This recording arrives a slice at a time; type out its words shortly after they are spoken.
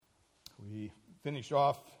Finished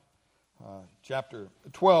off chapter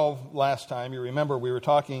 12 last time. You remember we were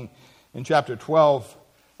talking in chapter 12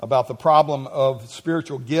 about the problem of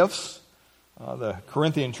spiritual gifts. The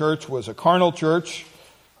Corinthian church was a carnal church.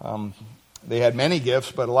 They had many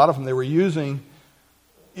gifts, but a lot of them they were using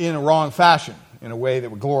in a wrong fashion, in a way that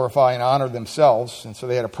would glorify and honor themselves. And so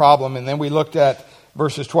they had a problem. And then we looked at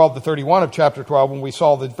verses 12 to 31 of chapter 12 when we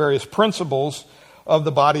saw the various principles of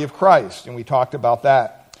the body of Christ. And we talked about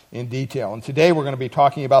that in detail. And today we're going to be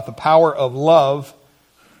talking about the power of love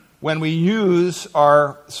when we use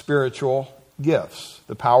our spiritual gifts.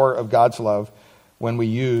 The power of God's love when we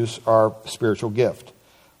use our spiritual gift.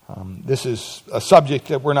 This is a subject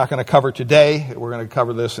that we're not going to cover today. We're going to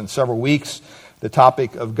cover this in several weeks. The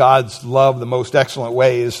topic of God's love, the most excellent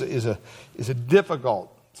way, is a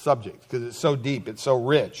difficult subject because it's so deep, it's so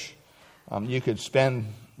rich. You could spend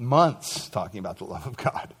months talking about the love of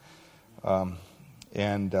God.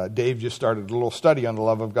 And Dave just started a little study on the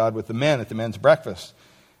love of God with the men at the men's breakfast.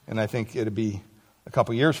 And I think it'll be a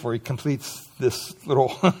couple years before he completes this little,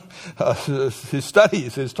 his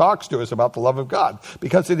studies, his talks to us about the love of God.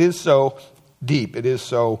 Because it is so deep, it is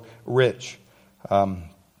so rich.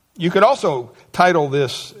 You could also title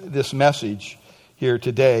this message here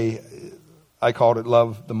today, I called it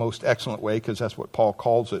Love the Most Excellent Way, because that's what Paul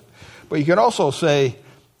calls it. But you could also say,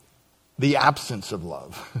 the absence of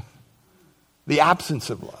love. The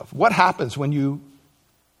absence of love. What happens when you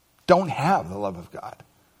don't have the love of God?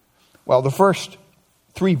 Well, the first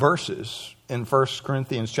 3 verses in 1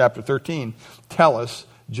 Corinthians chapter 13 tell us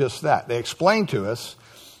just that. They explain to us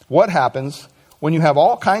what happens when you have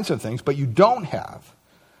all kinds of things, but you don't have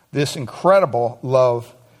this incredible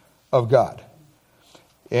love of God.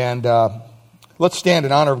 And let's stand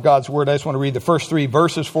in honor of God's word. I just want to read the first 3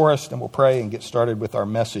 verses for us, then we'll pray and get started with our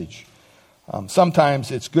message.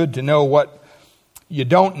 Sometimes it's good to know what you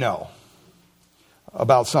don't know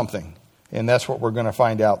about something. And that's what we're going to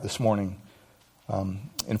find out this morning.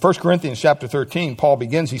 In 1 Corinthians chapter 13, Paul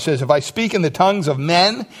begins, he says, "If I speak in the tongues of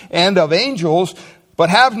men and of angels, but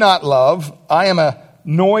have not love, I am a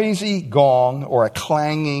noisy gong or a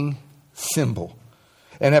clanging cymbal.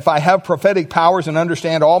 And if I have prophetic powers and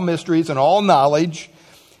understand all mysteries and all knowledge,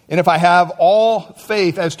 and if I have all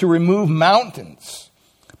faith as to remove mountains,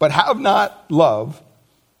 but have not love,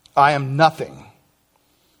 I am nothing."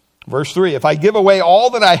 Verse 3, "If I give away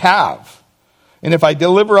all that I have, and if I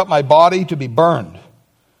deliver up my body to be burned,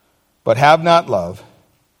 but have not love,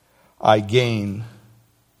 I gain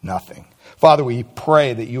nothing." Father, we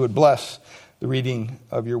pray that you would bless the reading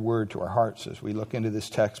of your word to our hearts as we look into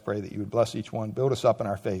this text. Pray that you would bless each one, build us up in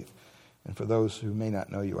our faith. And for those who may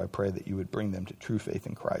not know you, I pray that you would bring them to true faith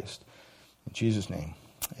in Christ. In Jesus' name,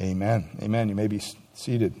 amen. Amen. You may be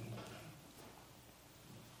seated.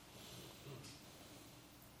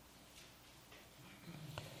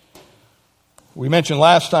 We mentioned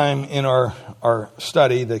last time in our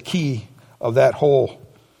study the key of this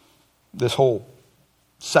whole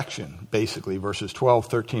section, basically, verses 12,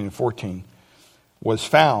 13, and 14, was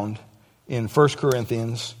found in 1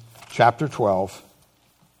 Corinthians chapter 12.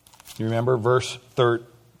 You remember verse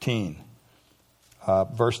 13.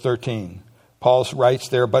 Verse 13. Paul writes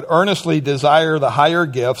there, "But earnestly desire the higher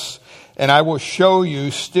gifts, and I will show you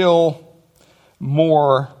a still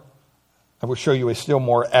more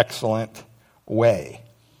excellent way."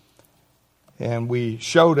 And we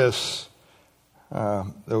showed us,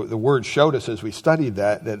 the word showed us as we studied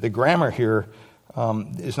that the grammar here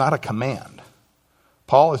is not a command.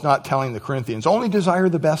 Paul is not telling the Corinthians, only desire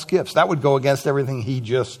the best gifts. That would go against everything he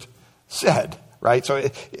just said, right? So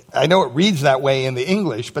I know it reads that way in the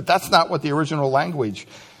English, but that's not what the original language.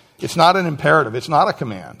 It's not an imperative. It's not a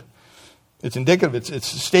command. It's indicative. It's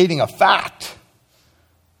stating a fact.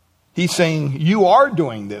 He's saying, you are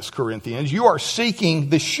doing this, Corinthians. You are seeking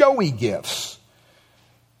the showy gifts.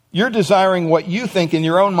 You're desiring what you think in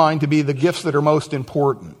your own mind to be the gifts that are most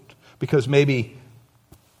important, because maybe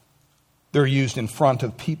they're used in front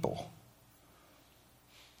of people.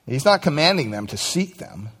 He's not commanding them to seek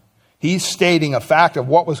them. He's stating a fact of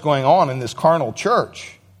what was going on in this carnal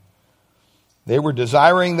church. They were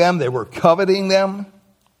desiring them. They were coveting them.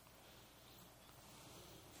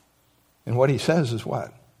 And what he says is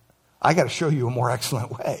what? I got to show you a more excellent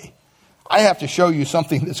way. I have to show you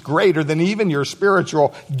something that's greater than even your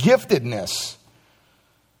spiritual giftedness.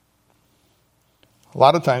 A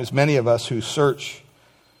lot of times, many of us who search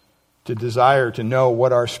to desire to know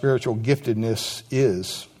what our spiritual giftedness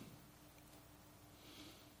is,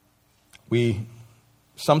 we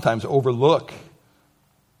sometimes overlook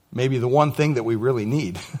maybe the one thing that we really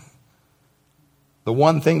need. The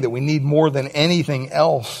one thing that we need more than anything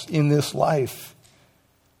else in this life.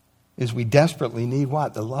 is we desperately need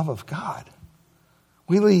what? The love of God.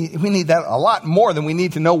 We need that a lot more than we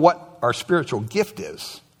need to know what our spiritual gift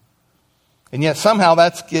is. And yet somehow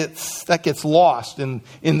that gets lost in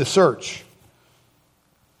the search.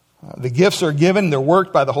 The gifts are given, they're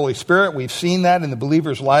worked by the Holy Spirit. We've seen that in the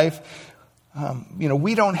believer's life.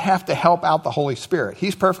 We don't have to help out the Holy Spirit.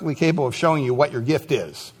 He's perfectly capable of showing you what your gift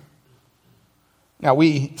is. Now,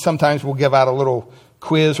 we sometimes will give out a little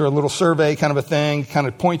quiz or a little survey kind of a thing, kind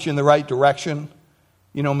of point you in the right direction.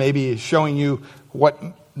 Maybe showing you what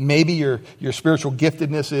maybe your spiritual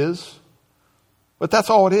giftedness is. But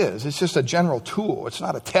that's all it is. It's just a general tool. It's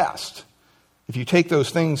not a test. If you take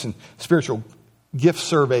those things in spiritual gift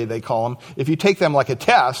survey, they call them, if you take them like a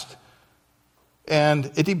test,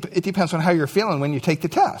 and it depends on how you're feeling when you take the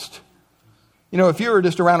test. If you were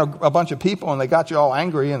just around a bunch of people and they got you all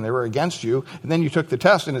angry and they were against you, and then you took the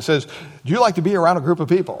test and it says, do you like to be around a group of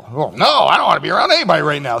people? Well, no, I don't want to be around anybody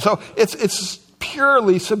right now. So it's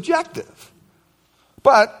purely subjective.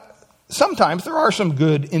 But sometimes there are some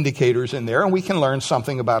good indicators in there, and we can learn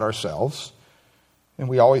something about ourselves. And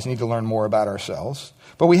we always need to learn more about ourselves.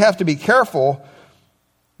 But we have to be careful.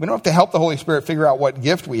 We don't have to help the Holy Spirit figure out what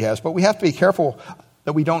gift we have, but we have to be careful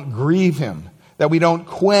that we don't grieve him, that we don't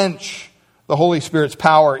quench the Holy Spirit's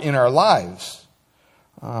power in our lives.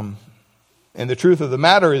 And the truth of the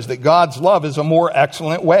matter is that God's love is a more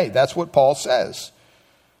excellent way. That's what Paul says.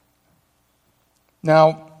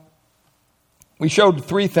 Now, we showed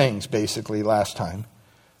three things basically last time.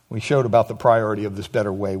 We showed about the priority of this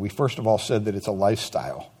better way. We first of all said that it's a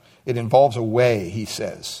lifestyle. It involves a way, he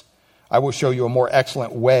says. I will show you a more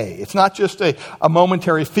excellent way. It's not just a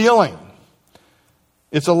momentary feeling.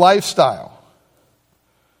 It's a lifestyle.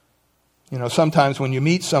 Sometimes when you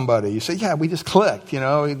meet somebody, you say, yeah, we just clicked, the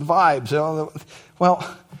vibes.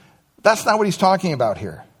 Well, that's not what he's talking about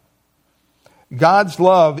here. God's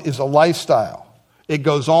love is a lifestyle. It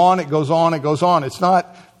goes on, it goes on, it goes on. It's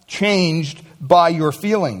not changed by your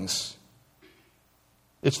feelings.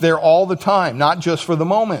 It's there all the time, not just for the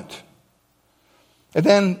moment. And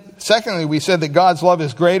then, secondly, we said that God's love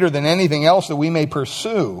is greater than anything else that we may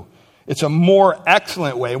pursue. It's a more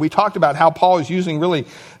excellent way. We talked about how Paul is using really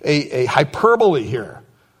a hyperbole here.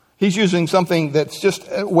 He's using something that's just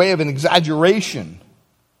a way of an exaggeration.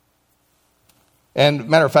 And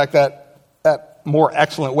matter of fact, that more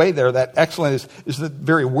excellent way there, that excellent is the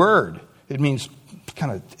very word. It means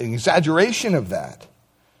kind of an exaggeration of that.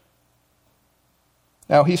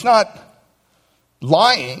 Now, he's not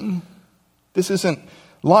lying. This isn't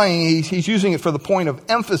lying. He's using it for the point of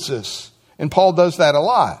emphasis. And Paul does that a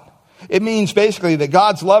lot. It means basically that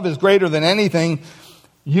God's love is greater than anything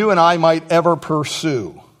you and I might ever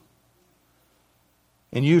pursue.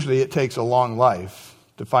 And usually it takes a long life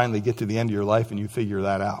to finally get to the end of your life and you figure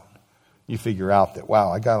that out. You figure out that,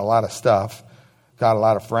 wow, I got a lot of stuff, got a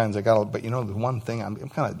lot of friends, but the one thing, I'm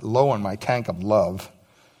kind of low on my tank of love.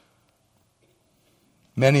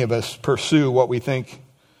 Many of us pursue what we think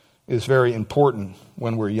is very important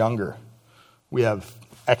when we're younger. We have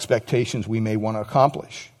expectations we may want to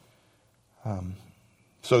accomplish.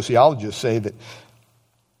 Sociologists say that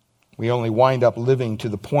we only wind up living to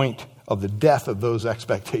the point of the death of those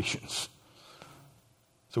expectations.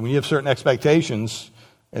 So when you have certain expectations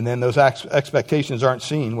and then those expectations aren't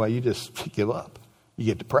seen, well, you just give up. You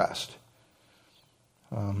get depressed.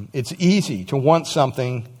 It's easy to want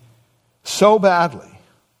something so badly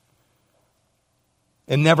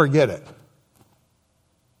and never get it.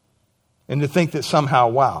 And to think that somehow,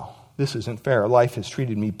 wow, this isn't fair. Life has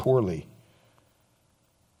treated me poorly.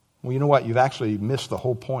 Well, you know what? You've actually missed the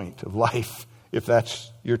whole point of life, if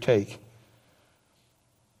that's your take.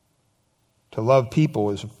 To love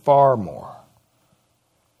people is far more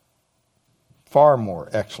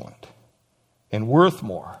excellent and worth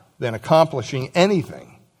more than accomplishing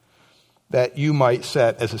anything that you might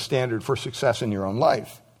set as a standard for success in your own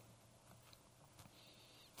life.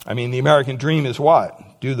 I mean, the American dream is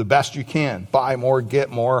what? Do the best you can. Buy more, get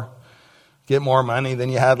more money than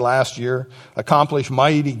you had last year. Accomplish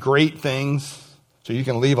mighty great things so you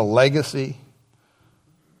can leave a legacy.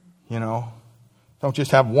 Don't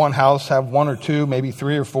just have one house, have one or two, maybe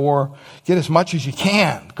 3 or 4. Get as much as you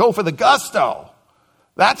can. Go for the gusto.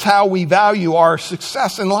 That's how we value our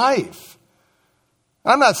success in life.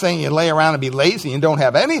 I'm not saying you lay around and be lazy and don't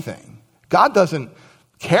have anything. God doesn't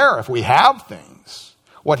care if we have things.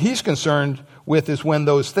 What he's concerned with is when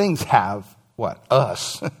those things have, what?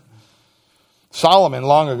 Us. Solomon,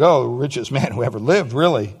 long ago, the richest man who ever lived,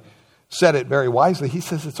 really said it very wisely. He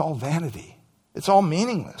says it's all vanity. It's all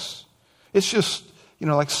meaningless. It's just,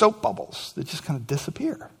 like soap bubbles that just kind of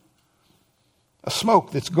disappear. A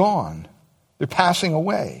smoke that's gone. They're passing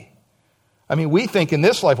away. I mean, we think in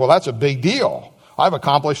this life, well, that's a big deal. I've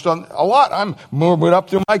accomplished a lot. I'm moving up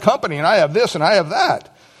through my company, and I have this and I have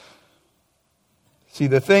that. See,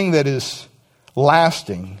 the thing that is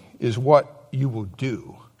lasting is what you will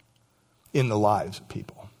do in the lives of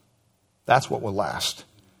people. That's what will last.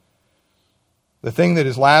 The thing that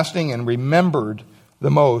is lasting and remembered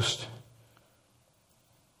the most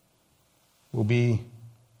will be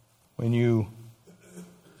when you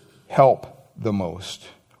help the most,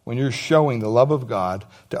 when you're showing the love of God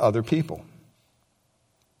to other people.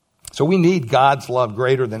 So we need God's love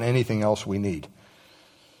greater than anything else we need.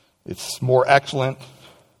 It's more excellent.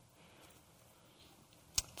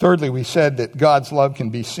 Thirdly, we said that God's love can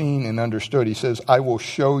be seen and understood. He says, I will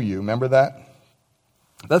show you. Remember that?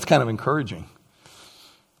 That's kind of encouraging.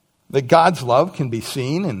 That God's love can be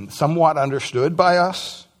seen and somewhat understood by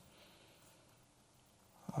us.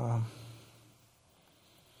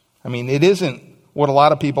 It isn't what a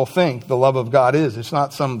lot of people think the love of God is. It's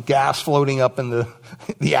not some gas floating up in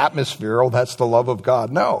the atmosphere. Oh, that's the love of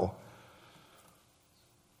God. No.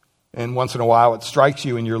 And once in a while it strikes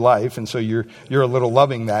you in your life, and so you're a little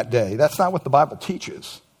loving that day. That's not what the Bible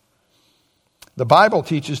teaches. The Bible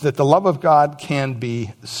teaches that the love of God can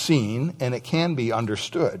be seen and it can be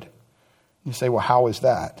understood. You say, well, how is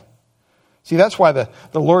that? See, that's why the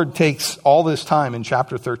Lord takes all this time in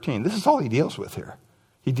chapter 13. This is all he deals with here.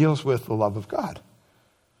 He deals with the love of God.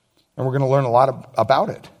 And we're going to learn a lot about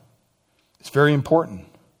it. It's very important.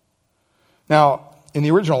 Now, in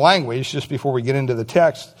the original language, just before we get into the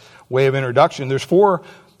text, way of introduction, there's 4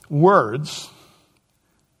 words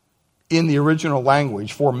in the original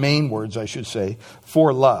language, 4 main words, I should say,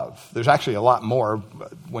 for love. There's actually a lot more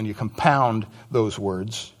when you compound those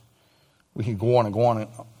words. We can go on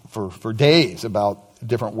for days about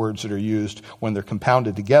different words that are used when they're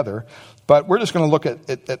compounded together. But we're just going to look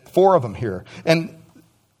at 4 of them here. And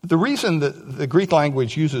the reason that the Greek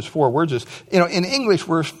language uses 4 words is, in English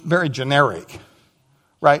we're very generic,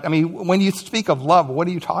 right? I mean, when you speak of love, what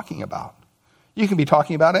are you talking about? You can be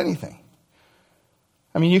talking about anything.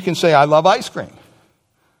 I mean, you can say, I love ice cream.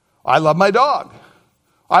 I love my dog.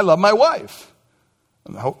 I love my wife.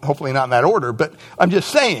 Hopefully not in that order, but I'm just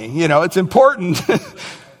saying, it's important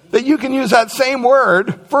that you can use that same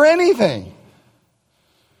word for anything.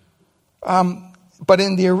 But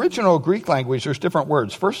in the original Greek language, there's different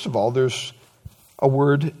words. First of all, there's a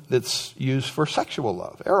word that's used for sexual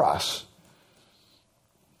love, eros.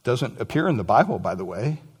 Doesn't appear in the Bible, by the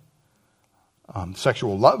way.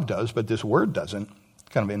 Sexual love does, but this word doesn't.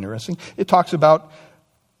 Kind of interesting. It talks about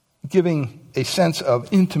giving a sense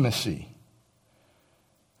of intimacy.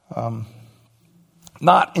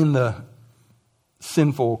 Not in the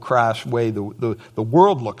sinful, crass way the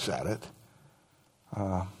world looks at it.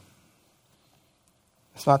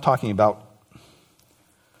 It's not talking about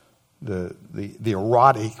the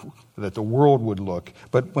erotic that the world would look.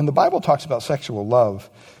 But when the Bible talks about sexual love,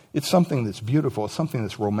 it's something that's beautiful. It's something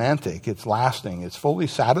that's romantic. It's lasting. It's fully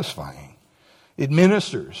satisfying. It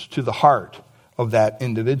ministers to the heart of that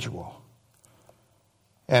individual.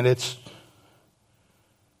 And it's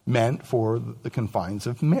meant for the confines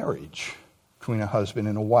of marriage between a husband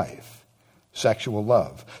and a wife. Sexual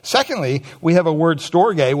love. Secondly, we have a word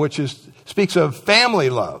storge, which speaks of family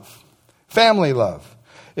love. Family love.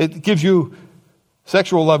 It gives you,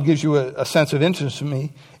 sexual love gives you a sense of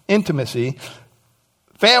intimacy.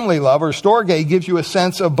 Family love, or storge, gives you a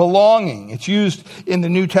sense of belonging. It's used in the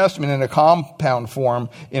New Testament in a compound form.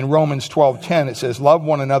 In Romans 12:10, it says, love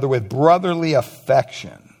one another with brotherly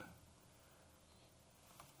affection.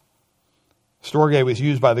 Storge was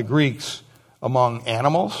used by the Greeks among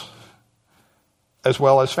animals as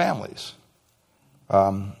well as families.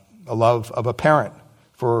 A love of a parent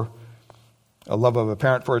for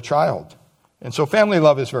a child. And so family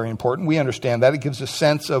love is very important. We understand that. It gives a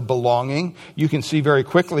sense of belonging. You can see very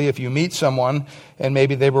quickly if you meet someone and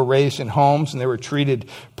maybe they were raised in homes and they were treated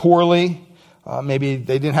poorly. Maybe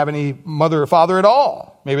they didn't have any mother or father at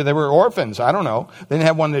all. Maybe they were orphans. I don't know. They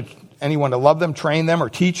didn't have anyone to love them, train them, or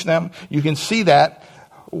teach them. You can see that.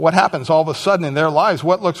 What happens all of a sudden in their lives?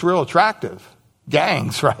 What looks real attractive?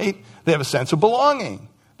 Gangs, right? They have a sense of belonging.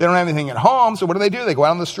 They don't have anything at home, so what do? They go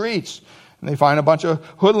out on the streets and they find a bunch of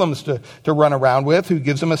hoodlums to run around with who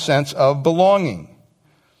gives them a sense of belonging.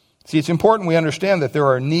 See, it's important we understand that there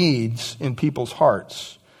are needs in people's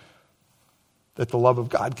hearts that the love of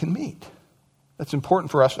God can meet. That's important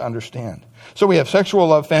for us to understand. So we have sexual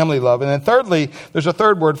love, family love. And then thirdly, there's a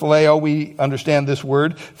third word, phileo. We understand this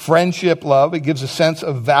word, friendship love. It gives a sense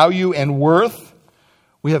of value and worth.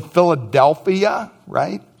 We have Philadelphia,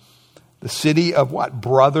 right? The city of what?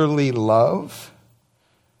 Brotherly love.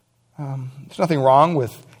 There's nothing wrong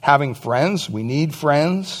with having friends. We need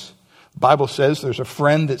friends. The Bible says there's a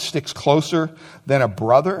friend that sticks closer than a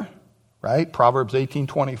brother, right? Proverbs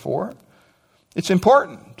 18:24. It's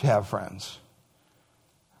important to have friends.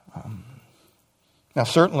 Now,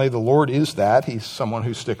 certainly the Lord is that. He's someone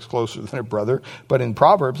who sticks closer than a brother. But in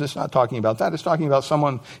Proverbs, it's not talking about that. It's talking about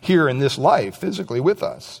someone here in this life, physically with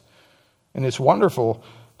us. And it's wonderful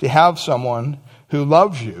to have someone who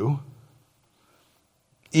loves you,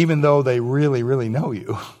 even though they really, really know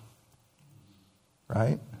you.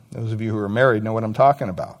 Right? Those of you who are married know what I'm talking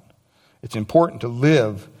about. It's important to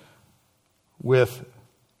live with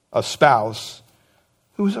a spouse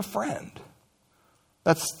who is a friend.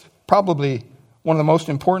 That's probably one of the most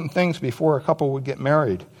important things before a couple would get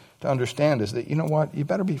married to understand is that, you know what, you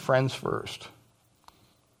better be friends first.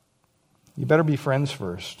 You better be friends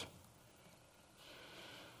first.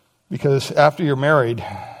 Because after you're married,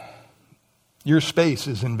 your space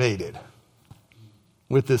is invaded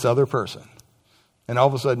with this other person. And all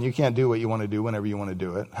of a sudden you can't do what you want to do whenever you want to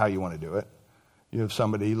do it, how you want to do it. You have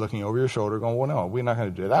somebody looking over your shoulder going, well, no, we're not going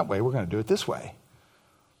to do it that way. We're going to do it this way.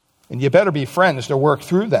 And you better be friends to work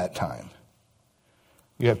through that time.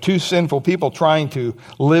 You have two sinful people trying to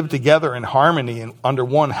live together in harmony and under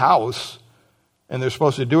one house, and they're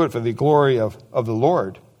supposed to do it for the glory of the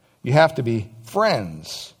Lord. You have to be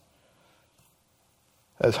friends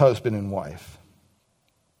as husband and wife.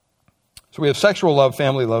 So we have sexual love,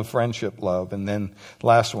 family love, friendship love, and then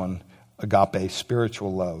last one, agape,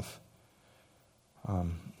 spiritual love.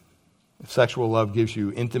 Sexual love gives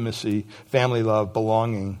you intimacy, family love,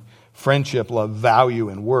 belonging, friendship love, value,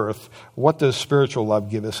 and worth. What does spiritual love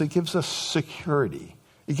give us? It gives us security.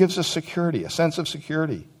 It gives us security, a sense of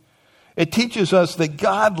security. It teaches us that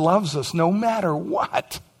God loves us no matter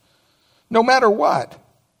what. No matter what.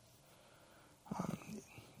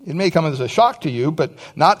 It may come as a shock to you, but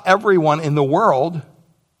not everyone in the world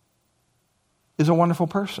is a wonderful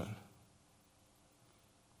person.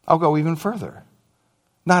 I'll go even further.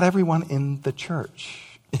 Not everyone in the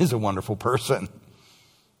church is a wonderful person.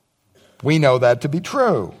 We know that to be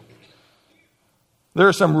true. There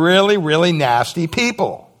are some really, really nasty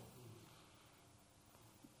people.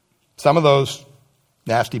 Some of those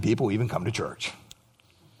nasty people even come to church.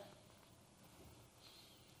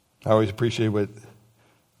 I always appreciate what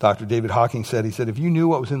Dr. David Hawking said. He said, if you knew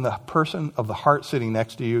what was in the person of the heart sitting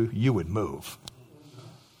next to you, you would move.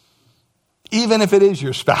 Even if it is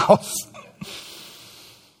your spouse.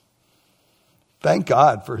 Thank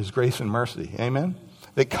God for his grace and mercy. Amen?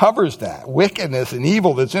 That covers that wickedness and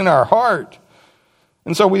evil that's in our heart.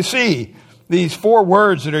 And so we see these 4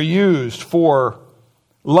 words that are used for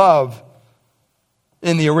love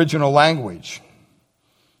in the original language.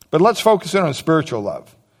 But let's focus in on spiritual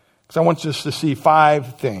love. Because I want us to see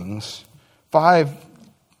 5 things, 5,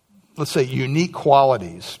 let's say, unique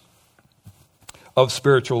qualities of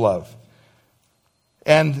spiritual love.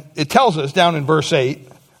 And it tells us down in verse 8,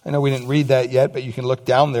 I know we didn't read that yet, but you can look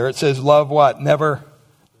down there. It says, love what? Never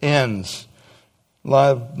ends.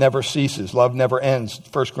 Love never ceases. Love never ends.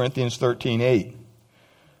 1 Corinthians 13:8.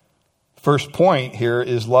 First point here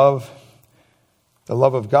is love. The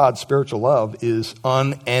love of God, spiritual love, is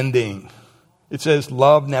unending. It says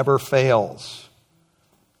love never fails.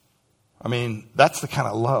 I mean, that's the kind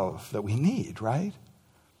of love that we need, right?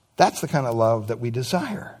 That's the kind of love that we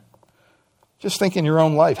desire. Just think in your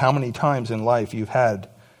own life how many times in life you've had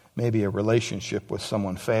maybe a relationship with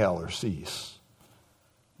someone fail or cease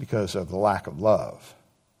because of the lack of love.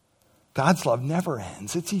 God's love never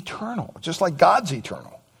ends. It's eternal, just like God's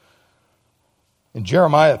eternal. In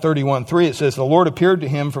Jeremiah 31:3, it says, the Lord appeared to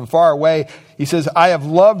him from far away. He says, I have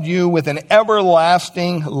loved you with an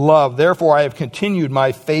everlasting love. Therefore, I have continued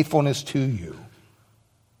my faithfulness to you.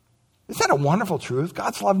 Isn't that a wonderful truth?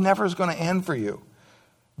 God's love never is going to end for you.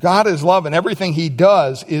 God is love, and everything he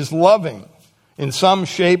does is loving in some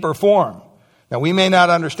shape or form. Now, we may not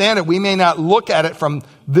understand it. We may not look at it from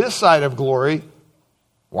this side of glory.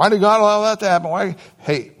 Why did God allow that to happen? Why?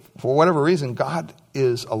 Hey, for whatever reason, God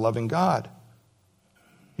is a loving God.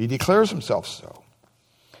 He declares himself so.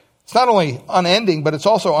 It's not only unending, but it's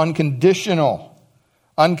also unconditional.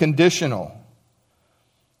 Unconditional.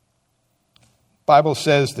 The Bible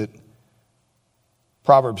says that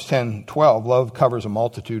Proverbs 10:12, love covers a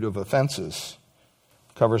multitude of offenses.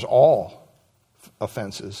 Covers all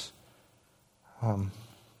offenses. I don't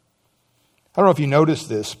know if you noticed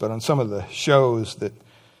this, but on some of the shows that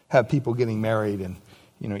have people getting married, and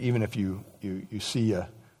even if you see a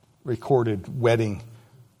recorded wedding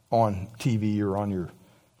on TV or on your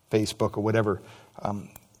Facebook or whatever,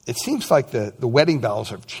 it seems like the wedding vows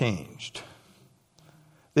have changed.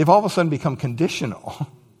 They've all of a sudden become conditional.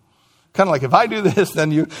 Kind of like, if I do this,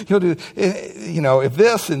 then you'll do, if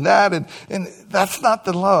this and that. And that's not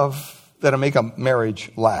the love that'll make a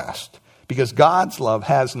marriage last. Because God's love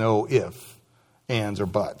has no if, ands, or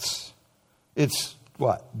buts. It's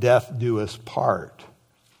what? Death do us part.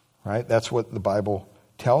 Right? That's what the Bible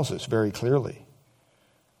tells us very clearly.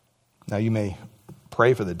 Now, you may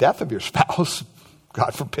pray for the death of your spouse.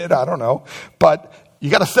 God forbid, I don't know. But you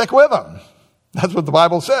got to stick with them. That's what the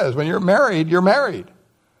Bible says. When you're married, you're married.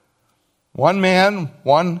 One man,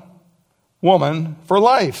 one woman for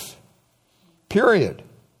life. Period.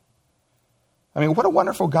 I mean, what a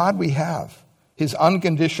wonderful God we have. His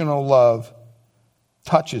unconditional love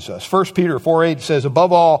touches us. 1 Peter 4:8 says,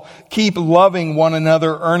 above all, keep loving one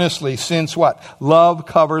another earnestly, since what? Love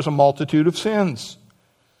covers a multitude of sins.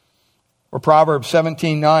 Or Proverbs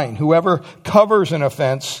 17:9, whoever covers an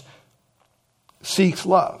offense seeks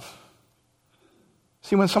love.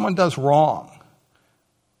 See, when someone does wrong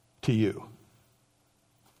to you,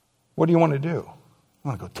 what do you want to do? I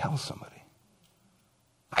want to go tell somebody.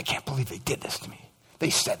 I can't believe they did this to me. They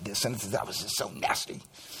said this and that was just so nasty.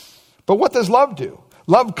 But what does love do?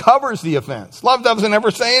 Love covers the offense. Love doesn't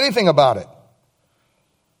ever say anything about it.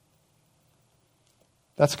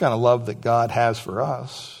 That's the kind of love that God has for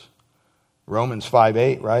us. Romans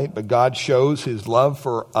 5:8, right? But God shows his love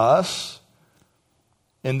for us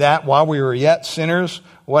in that while we were yet sinners,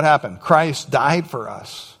 what happened? Christ died for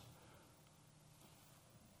us.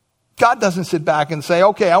 God doesn't sit back and say,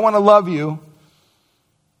 okay, I want to love you.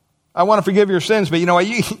 I want to forgive your sins, but you know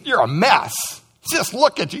what? You're a mess. Just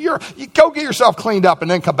look at you. You go get yourself cleaned up and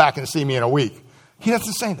then come back and see me in a week. He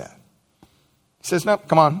doesn't say that. He says, no,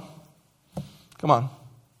 come on. Come on.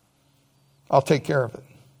 I'll take care of it.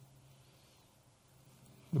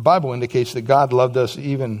 The Bible indicates that God loved us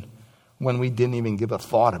even when we didn't even give a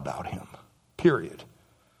thought about him. Period.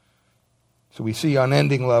 So we see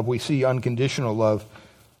unending love. We see unconditional love.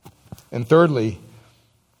 And thirdly,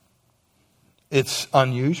 it's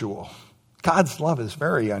unusual. God's love is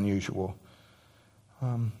very unusual.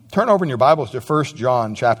 Turn over in your Bibles to 1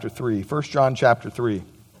 John chapter 3. 1 John chapter 3.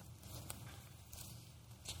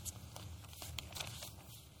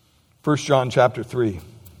 1 John chapter 3.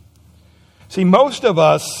 See, most of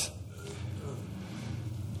us,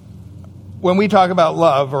 when we talk about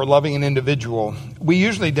love or loving an individual, we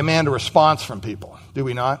usually demand a response from people, do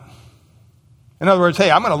we not? In other words, hey,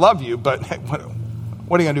 I'm going to love you, but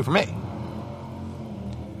what are you going to do for me?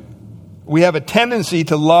 We have a tendency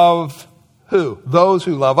to love who? Those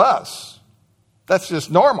who love us. That's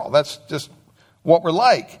just normal. That's just what we're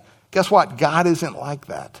like. Guess what? God isn't like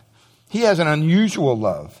that. He has an unusual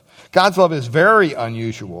love. God's love is very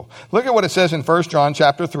unusual. Look at what it says in 1 John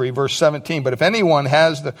chapter 3, verse 17. But if anyone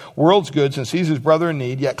has the world's goods and sees his brother in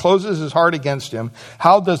need, yet closes his heart against him,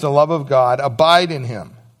 how does the love of God abide in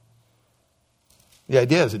him? The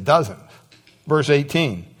idea is it doesn't. Verse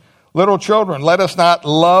 18. Little children, let us not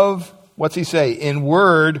love, what's he say, in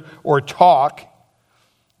word or talk,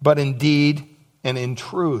 but in deed and in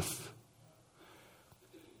truth.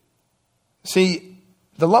 See,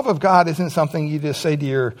 the love of God isn't something you just say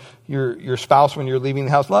to your spouse when you're leaving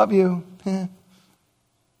the house, love you.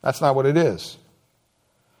 That's not what it is.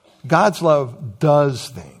 God's love does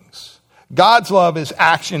things. God's love is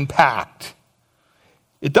action-packed.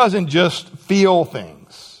 It doesn't just feel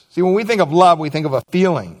things. See, when we think of love, we think of a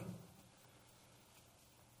feeling.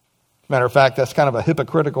 As a matter of fact, that's kind of a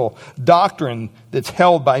hypocritical doctrine that's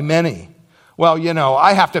held by many. Well,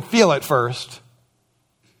 I have to feel it first.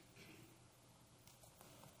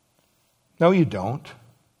 No, you don't.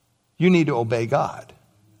 You need to obey God.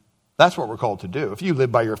 That's what we're called to do. If you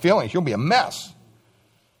live by your feelings, you'll be a mess.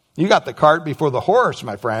 You got the cart before the horse,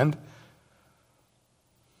 my friend.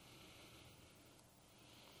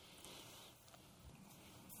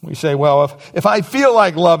 We say, well, if I feel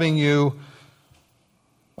like loving you,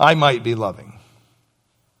 I might be loving.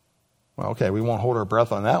 Well, okay, we won't hold our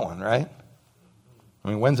breath on that one, right? I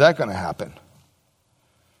mean, when's that going to happen?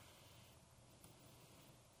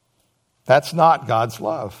 That's not God's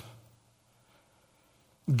love.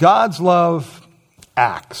 God's love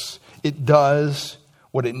acts. It does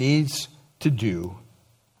what it needs to do,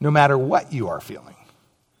 no matter what you are feeling.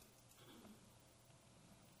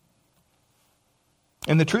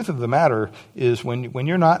 And the truth of the matter is when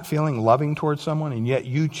you're not feeling loving towards someone and yet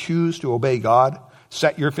you choose to obey God,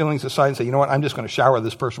 set your feelings aside and say, you know what, I'm just going to shower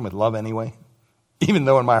this person with love anyway. Even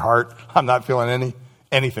though in my heart I'm not feeling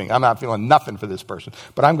anything. I'm not feeling nothing for this person.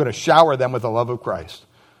 But I'm going to shower them with the love of Christ.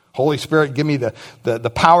 Holy Spirit, give me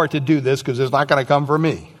the power to do this because it's not going to come from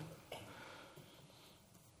me.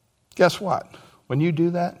 Guess what? When you do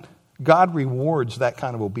that, God rewards that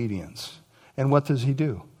kind of obedience. And what does he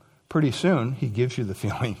do? pretty soon he gives you the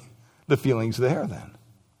feelings there then.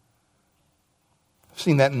 I've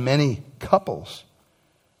seen that in many couples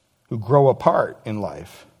who grow apart in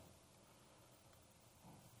life.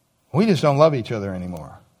 We just don't love each other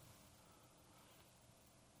anymore.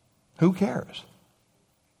 Who cares?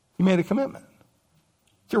 You made a commitment.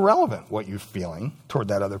 It's irrelevant what you're feeling toward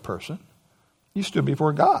that other person. You stood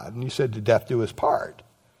before God and you said, to death do us part.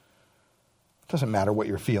 It doesn't matter what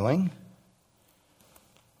you're feeling.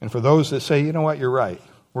 And for those that say, you know what, you're right.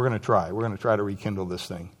 We're going to try. We're going to try to rekindle this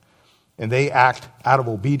thing. And they act out of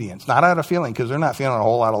obedience, not out of feeling, because they're not feeling a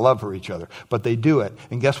whole lot of love for each other. But they do it.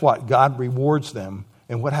 And guess what? God rewards them.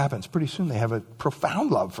 And what happens? Pretty soon they have a profound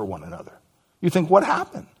love for one another. You think, what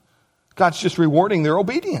happened? God's just rewarding their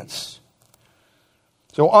obedience.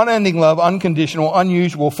 So unending love, unconditional,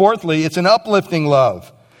 unusual. Fourthly, it's an uplifting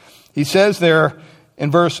love. He says there in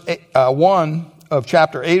verse 1 of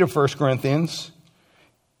chapter 8 of 1 Corinthians,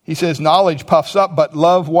 he says, knowledge puffs up, but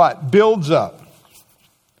love what? Builds up.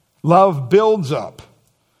 Love builds up.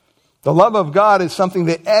 The love of God is something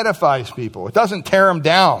that edifies people. It doesn't tear them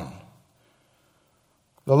down.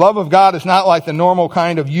 The love of God is not like the normal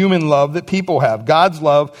kind of human love that people have. God's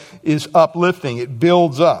love is uplifting. It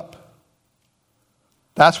builds up.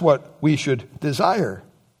 That's what we should desire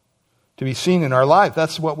to be seen in our life.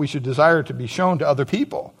 That's what we should desire to be shown to other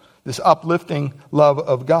people. This uplifting love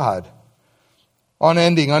of God.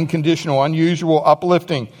 Unending, unconditional, unusual,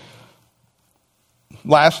 uplifting.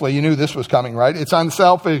 Lastly, you knew this was coming, right? It's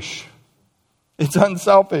unselfish. It's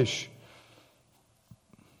unselfish.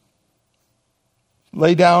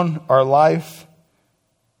 Lay down our life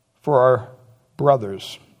for our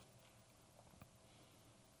brothers.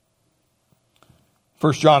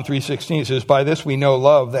 1 John 3:16 says, by this we know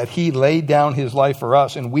love, that he laid down his life for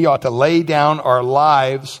us, and we ought to lay down our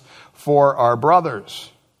lives for our brothers.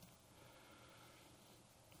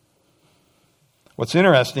 What's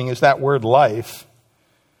interesting is that word life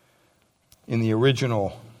in the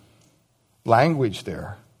original language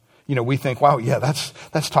there. You know, we think, wow, yeah,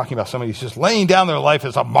 that's talking about somebody who's just laying down their life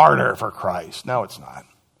as a martyr for Christ. No, it's not.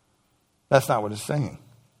 That's not what it's saying.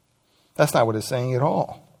 That's not what it's saying at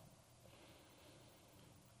all.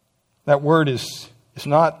 That word is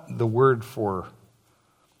not the word for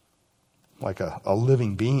like a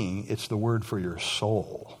living being. It's the word for your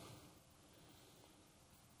soul.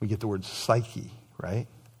 We get the word psyche, right?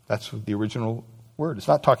 That's the original word. It's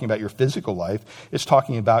not talking about your physical life. It's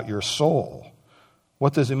talking about your soul.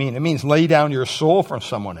 What does it mean? It means lay down your soul for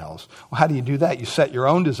someone else. Well, how do you do that? You set your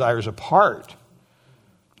own desires apart.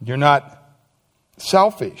 You're not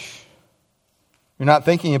selfish. You're not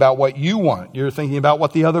thinking about what you want. You're thinking about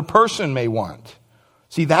what the other person may want.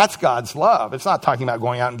 See, that's God's love. It's not talking about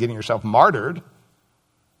going out and getting yourself martyred.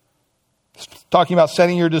 It's talking about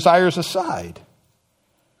setting your desires aside.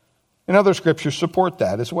 And other scriptures support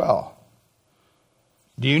that as well.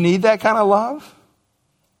 Do you need that kind of love?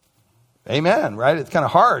 Amen, right? It's kind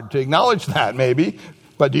of hard to acknowledge that maybe.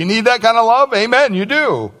 But do you need that kind of love? Amen, you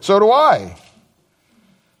do. So do I.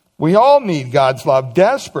 We all need God's love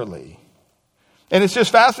desperately. And it's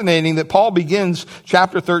just fascinating that Paul begins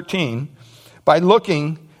chapter 13 by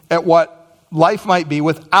looking at what life might be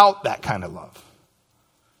without that kind of love.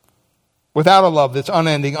 Without a love that's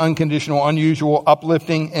unending, unconditional, unusual,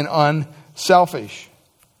 uplifting, and unselfish.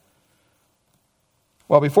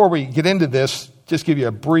 Well, before we get into this, just give you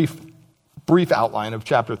a brief outline of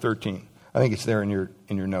chapter 13. I think it's there in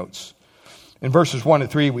your notes. In verses 1 to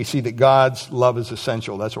 3, we see that God's love is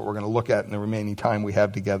essential. That's what we're going to look at in the remaining time we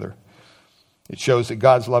have together. It shows that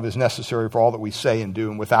God's love is necessary for all that we say and do.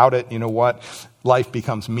 And without it, you know what? Life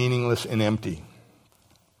becomes meaningless and empty.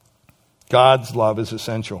 God's love is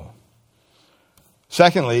essential.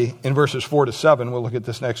 Secondly, in verses 4 to 7, we'll look at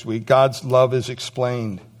this next week, God's love is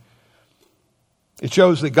explained. It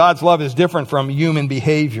shows that God's love is different from human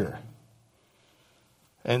behavior.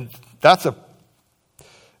 And that's a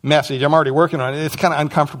message I'm already working on. It's kind of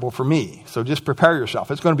uncomfortable for me. So just prepare yourself.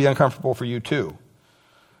 It's going to be uncomfortable for you too.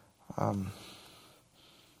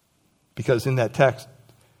 Because in that text,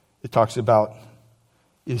 it talks about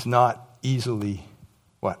is not easily,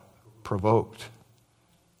 provoked.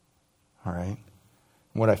 All right?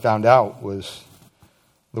 What I found out was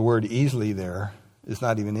the word easily there is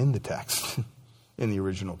not even in the text in the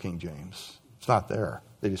original King James. It's not there.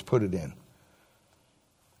 They just put it in.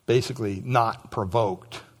 Basically, not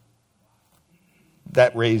provoked.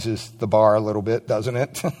 That raises the bar a little bit, doesn't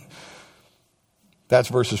it? That's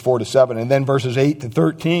verses 4 to 7. And then verses 8 to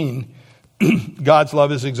 13, God's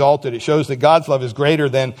love is exalted. It shows that God's love is greater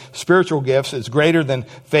than spiritual gifts. It's greater than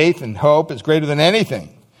faith and hope. It's greater than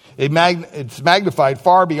anything. It's magnified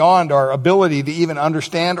far beyond our ability to even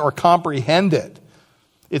understand or comprehend it.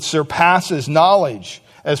 It surpasses knowledge,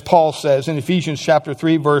 as Paul says in Ephesians chapter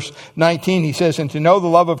 3, verse 19. He says, and to know the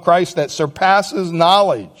love of Christ that surpasses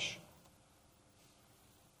knowledge.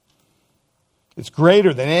 It's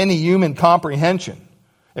greater than any human comprehension.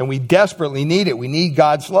 And we desperately need it. We need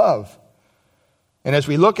God's love. And as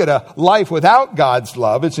we look at a life without God's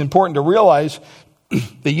love, it's important to realize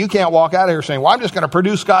that you can't walk out of here saying, well, I'm just going to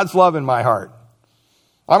produce God's love in my heart.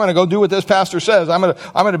 I'm going to go do what this pastor says. I'm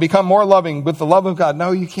going to become more loving with the love of God.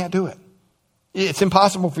 No, you can't do it. It's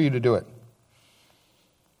impossible for you to do it.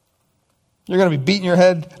 You're going to be beating your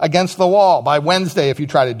head against the wall by Wednesday if you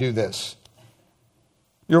try to do this.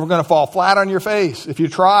 You're going to fall flat on your face if you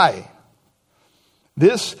try.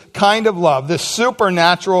 This kind of love, this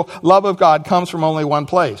supernatural love of God comes from only one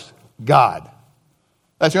place, God.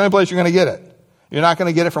 That's the only place you're going to get it. You're not going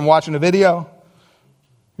to get it from watching a video.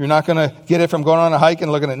 You're not going to get it from going on a hike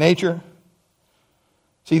and looking at nature.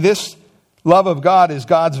 See, this love of God is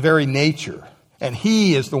God's very nature. And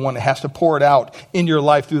He is the one that has to pour it out in your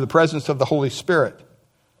life through the presence of the Holy Spirit.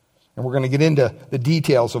 And we're going to get into the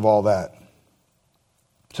details of all that.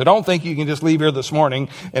 So don't think you can just leave here this morning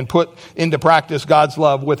and put into practice God's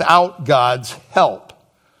love without God's help.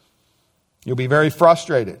 You'll be very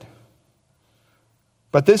frustrated.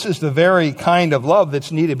 But this is the very kind of love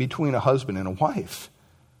that's needed between a husband and a wife.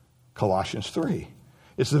 Colossians 3.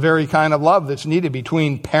 It's the very kind of love that's needed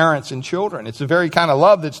between parents and children. It's the very kind of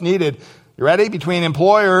love that's needed, you ready, between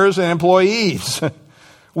employers and employees.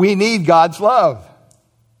 We need God's love.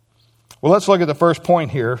 Well, let's look at the first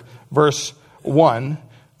point here, verse 1.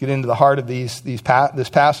 Get into the heart of this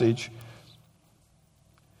passage.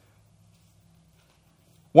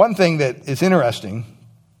 One thing that is interesting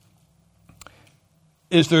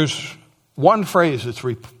is there's one phrase that's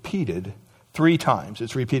repeated 3 times.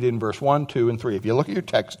 It's repeated in verse 1, 2, and 3. If you look at your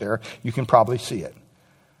text there, you can probably see it.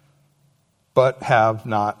 But have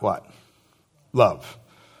not what? Love.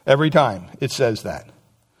 Every time it says that. It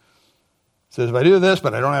says, if I do this,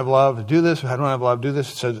 but I don't have love, do this, if I don't have love, do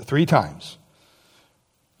this. It says it 3 times.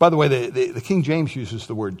 By the way, the King James uses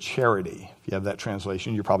the word charity. If you have that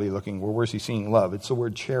translation, you're probably looking, well, where's he seeing love? It's the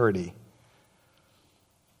word charity.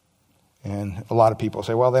 And a lot of people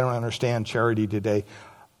say, well, they don't understand charity today.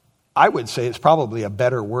 I would say it's probably a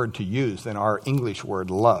better word to use than our English word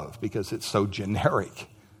love because it's so generic.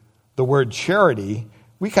 The word charity,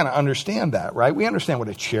 we kind of understand that, right? We understand what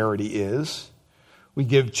a charity is. We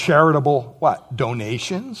give charitable, what?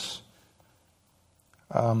 Donations.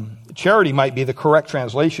 Charity might be the correct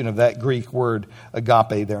translation of that Greek word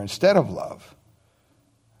agape there instead of love.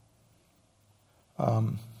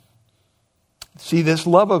 See, this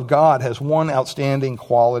love of God has one outstanding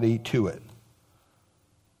quality to it.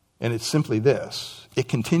 And it's simply this. It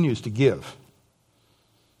continues to give.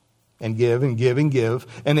 And give and give and give.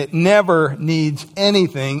 And it never needs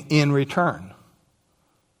anything in return.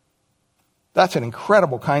 That's an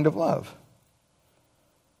incredible kind of love.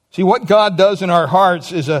 See, what God does in our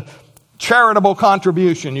hearts is a charitable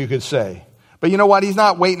contribution, you could say. But you know what? He's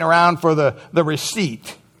not waiting around for the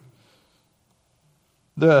receipt.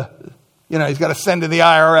 He's got to send to the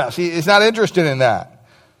IRS. He's not interested in that.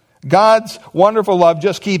 God's wonderful love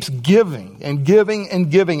just keeps giving and giving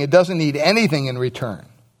and giving. It doesn't need anything in return.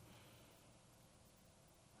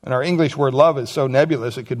 And our English word love is so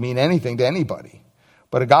nebulous it could mean anything to anybody.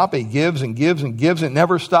 But agape gives and gives and gives. It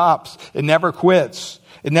never stops. It never quits.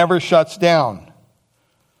 It never shuts down.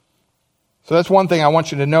 So that's one thing I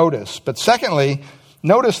want you to notice. But secondly,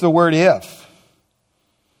 notice the word if.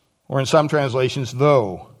 Or in some translations,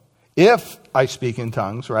 though. If I speak in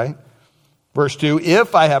tongues, right? Verse 2,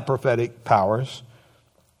 if I have prophetic powers,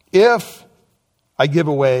 if I give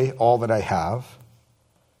away all that I have.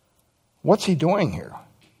 What's he doing here?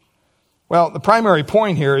 Well, the primary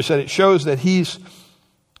point here is that it shows that he's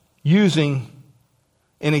using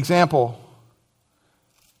an example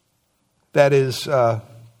that is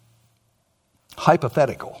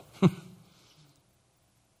hypothetical.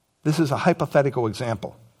 This is a hypothetical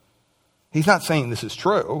example. He's not saying this is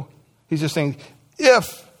true. He's just saying,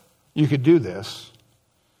 if you could do this,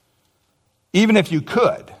 even if you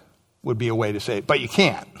could, would be a way to say it, but you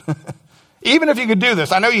can't. Even if you could do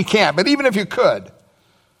this, I know you can't, but even if you could.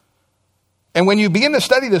 And when you begin to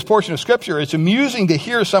study this portion of Scripture, it's amusing to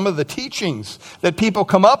hear some of the teachings that people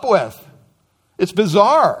come up with. It's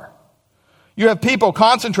bizarre. You have people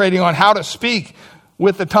concentrating on how to speak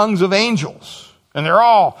with the tongues of angels. And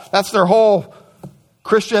that's their whole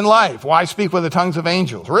Christian life. Why speak with the tongues of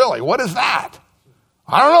angels? Really? What is that?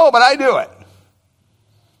 I don't know, but I do it.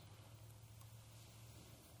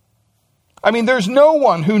 I mean, there's no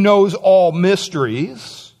one who knows all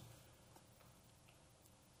mysteries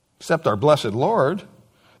except our blessed Lord.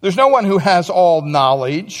 There's no one who has all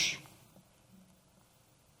knowledge.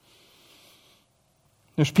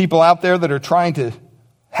 There's people out there that are trying to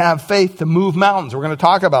have faith to move mountains. We're going to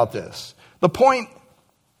talk about this. The point,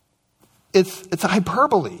 it's a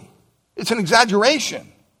hyperbole. It's an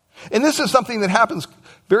exaggeration. And this is something that happens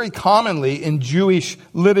very commonly in Jewish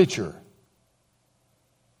literature.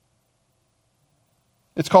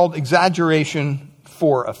 It's called exaggeration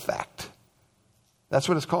for effect. That's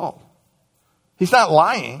what it's called. He's not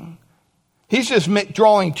lying. He's just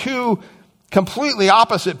drawing two completely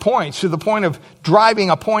opposite points to the point of driving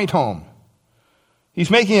a point home. He's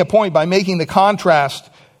making a point by making the contrast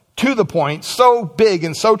to the point so big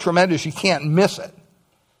and so tremendous you can't miss it.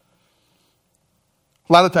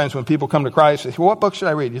 A lot of times when people come to Christ, they say, well, what book should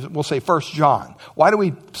I read? We'll say 1 John. Why do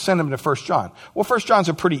we send them to 1 John? Well, 1 John's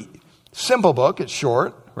a pretty simple book. It's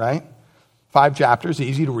short, right? 5 chapters,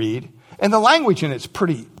 easy to read. And the language in it's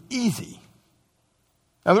pretty easy.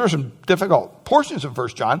 Now, there are some difficult portions of 1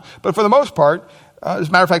 John, but for the most part, as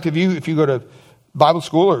a matter of fact, if you go to Bible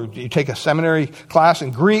school or you take a seminary class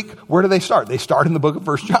in Greek, where do they start? They start in the book of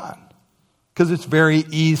 1 John because it's very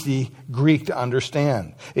easy Greek to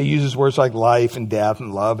understand. It uses words like life and death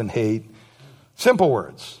and love and hate. Simple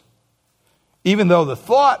words. Even though the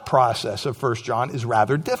thought process of 1 John is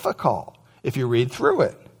rather difficult if you read through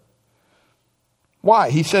it.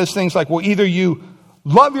 Why? He says things like, well, either you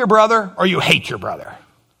love your brother or you hate your brother.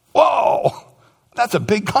 Whoa! That's a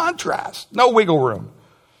big contrast. No wiggle room.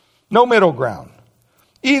 No middle ground.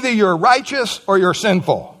 Either you're righteous or you're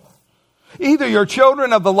sinful. Either you're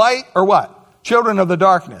children of the light or what? Children of the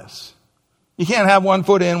darkness. You can't have one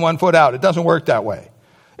foot in, one foot out. It doesn't work that way.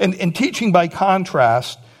 And in teaching by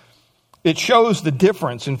contrast, it shows the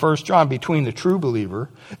difference in 1 John between the true believer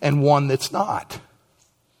and one that's not.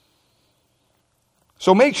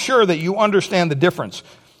 So make sure that you understand the difference.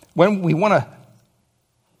 When we want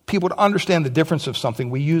people to understand the difference of something,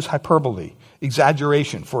 we use hyperbole,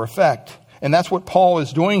 exaggeration for effect. And that's what Paul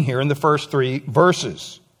is doing here in the first 3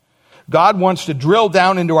 verses. God wants to drill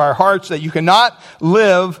down into our hearts that you cannot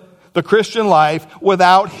live the Christian life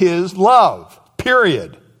without His love.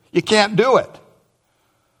 Period. You can't do it.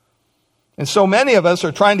 And so many of us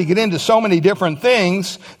are trying to get into so many different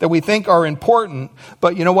things that we think are important,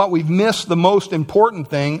 but you know what? We've missed the most important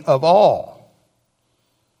thing of all.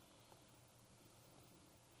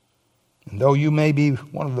 And though you may be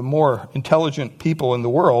one of the more intelligent people in the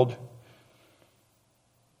world,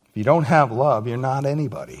 if you don't have love, you're not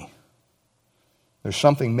anybody. There's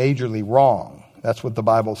something majorly wrong. That's what the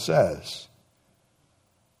Bible says.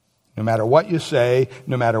 No matter what you say,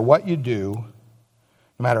 no matter what you do,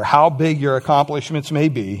 no matter how big your accomplishments may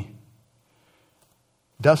be,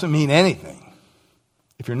 doesn't mean anything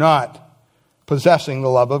if you're not possessing the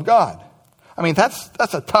love of God. I mean, that's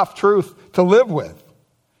a tough truth to live with.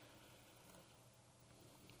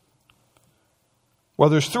 Well,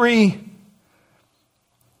 there's 3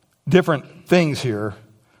 different things here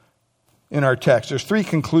in our text. There's 3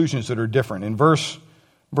 conclusions that are different. In verse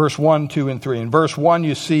 1, 2, and 3. In verse 1,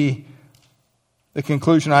 you see the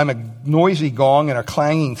conclusion, I'm a noisy gong and a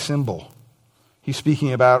clanging cymbal. He's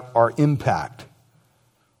speaking about our impact.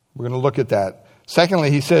 We're going to look at that.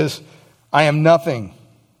 Secondly, he says, I am nothing.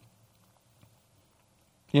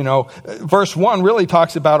 You know, verse 1 really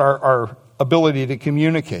talks about our ability to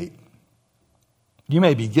communicate. You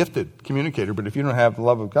may be a gifted communicator, but if you don't have the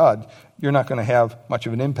love of God, you're not going to have much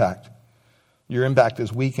of an impact. Your impact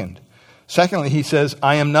is weakened. Secondly, he says,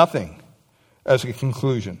 I am nothing as a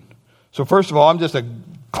conclusion. So first of all, I'm just a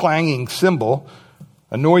clanging cymbal,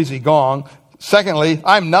 a noisy gong. Secondly,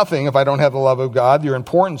 I'm nothing if I don't have the love of God. Your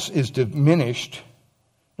importance is diminished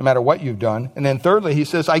no matter what you've done. And then thirdly, he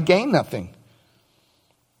says, I gain nothing.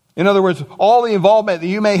 In other words, all the involvement that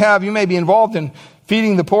you may have, you may be involved in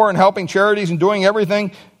feeding the poor and helping charities and doing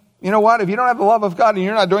everything. You know what? If you don't have the love of God and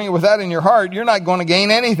you're not doing it with that in your heart, you're not going to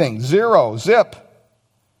gain anything. Zero. Zip.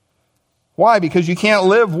 Why? Because you can't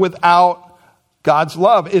live without God's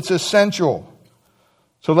love. It's essential.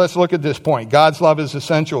 So let's look at this point. God's love is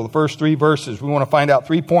essential. The first 3 verses. We want to find out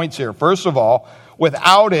 3 points here. First of all,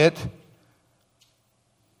 without it,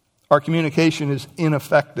 our communication is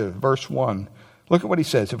ineffective. Verse 1. Look at what he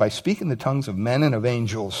says. If I speak in the tongues of men and of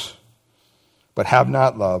angels, but have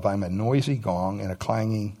not love, I'm a noisy gong and a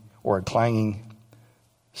clanging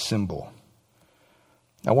cymbal.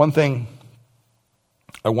 Now, one thing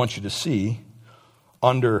I want you to see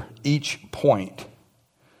under each point,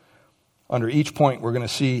 we're going to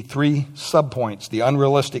see 3 subpoints: the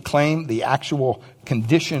unrealistic claim, the actual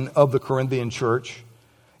condition of the Corinthian church,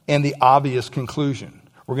 and the obvious conclusion.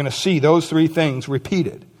 We're going to see those three things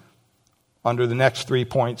repeated under the next 3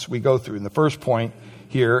 points we go through. And the first point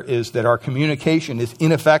here is that our communication is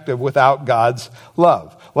ineffective without God's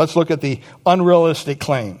love. Let's look at the unrealistic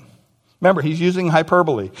claim. Remember, he's using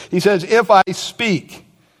hyperbole. He says, if I speak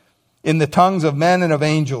in the tongues of men and of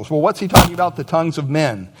angels. Well, what's he talking about, the tongues of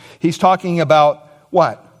men? He's talking about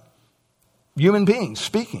what? Human beings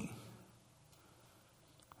speaking.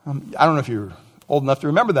 I don't know if you're old enough to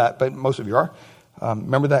remember that, but most of you are.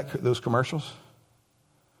 Remember those commercials?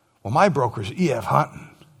 Well, my broker's E.F. Hutton.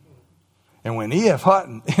 And when E.F.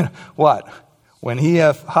 Hutton, what? When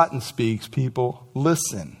E.F. Hutton speaks, people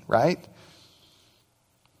listen, right?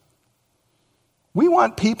 We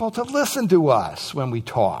want people to listen to us when we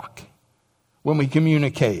talk, when we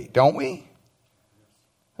communicate, don't we?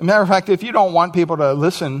 As a matter of fact, if you don't want people to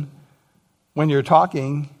listen when you're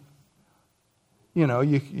talking,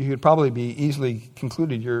 you could probably be easily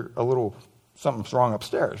concluded you're something's wrong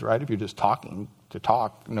upstairs, right? If you're just talking to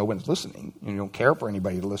talk, no one's listening, and you don't care for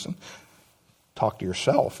anybody to listen. Talk to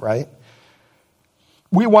yourself, right?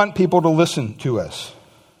 We want people to listen to us.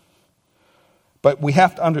 But we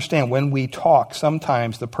have to understand when we talk,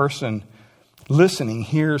 sometimes the person listening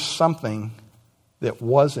hears something that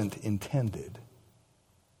wasn't intended.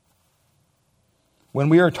 When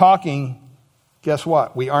we are talking, guess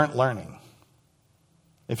what? We aren't learning.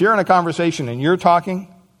 If you're in a conversation and you're talking,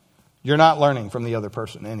 you're not learning from the other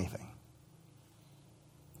person anything.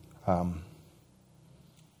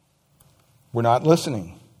 We're not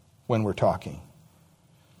listening when we're talking.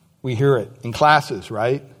 We hear it in classes,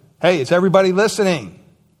 right? Hey, is everybody listening?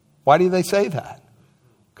 Why do they say that?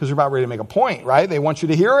 Because they're about ready to make a point, right? They want you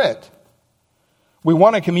to hear it. We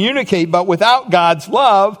want to communicate, but without God's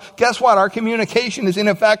love, guess what? Our communication is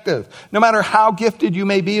ineffective, no matter how gifted you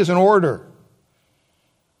may be as an orator.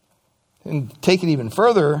 And take it even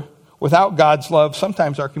further, without God's love,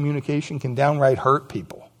 sometimes our communication can downright hurt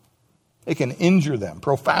people. It can injure them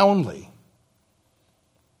profoundly.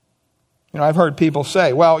 I've heard people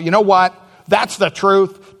say, well, you know what? That's the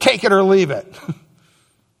truth. Take it or leave it.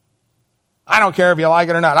 I don't care if you like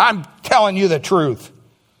it or not. I'm telling you the truth.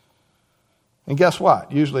 And guess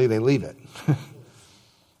what? Usually they leave it.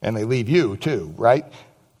 And they leave you too, right?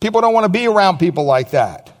 People don't want to be around people like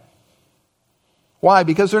that. Why?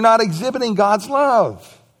 Because they're not exhibiting God's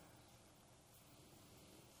love.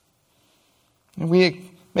 And we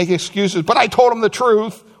make excuses, but I told them the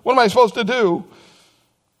truth. What am I supposed to do?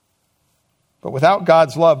 But without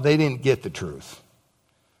God's love, they didn't get the truth.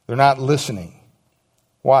 They're not listening.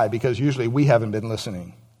 Why? Because usually we haven't been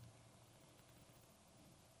listening.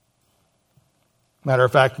 Matter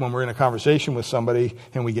of fact, when we're in a conversation with somebody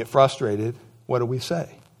and we get frustrated, what do we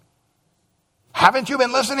say? Haven't you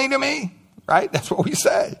been listening to me? Right? That's what we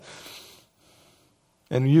say.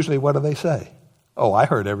 And usually what do they say? Oh, I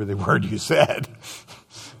heard every word you said.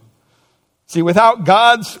 See, without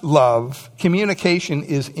God's love, communication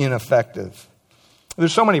is ineffective.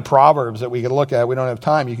 There's so many Proverbs that we could look at. We don't have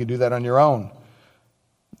time. You can do that on your own.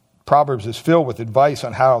 Proverbs is filled with advice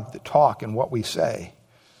on how to talk and what we say.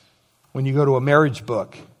 When you go to a marriage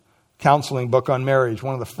book, counseling book on marriage,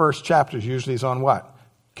 one of the first chapters usually is on what?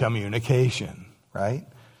 Communication, right?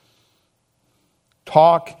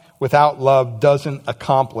 Talk without love doesn't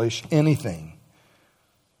accomplish anything.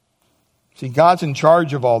 See, God's in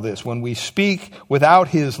charge of all this. When we speak without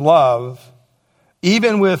His love,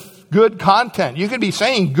 even with good content, you could be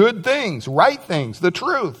saying good things, right things, the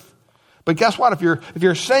truth. But guess what? If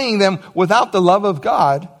you're saying them without the love of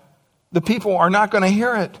God, the people are not going to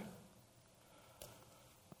hear it.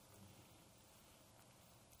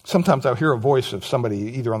 Sometimes I'll hear a voice of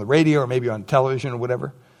somebody either on the radio or maybe on television or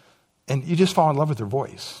whatever, and you just fall in love with their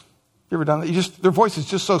voice. You ever done that? Their voice is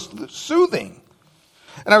just so soothing.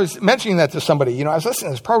 And I was mentioning that to somebody. I was listening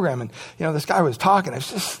to this program, and this guy was talking.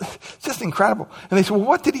 It's just incredible. And they said, "Well,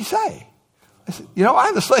 what did he say?" I said, "I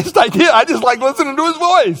have the slightest idea. I just like listening to his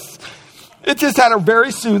voice. It just had a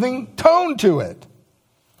very soothing tone to it."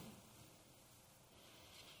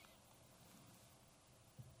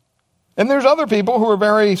 And there's other people who are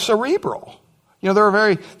very cerebral. They're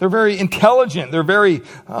very intelligent. They're very,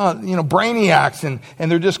 brainiacs,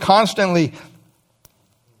 and they're just constantly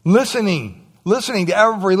listening to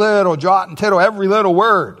every little jot and tittle, every little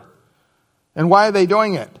word. And why are they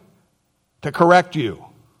doing it? To correct you.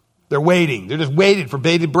 They're waiting. They're just waiting for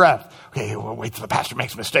bated breath. Okay, we'll wait till the pastor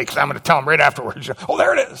makes a mistake because I'm going to tell him right afterwards. Oh,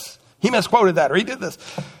 there it is. He misquoted that or he did this.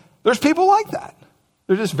 There's people like that.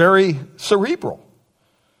 They're just very cerebral.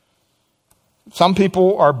 Some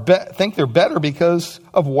people think they're better because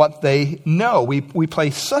of what they know. We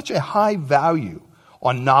place such a high value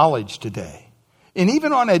on knowledge today. And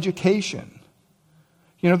even on education.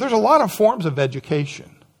 There's a lot of forms of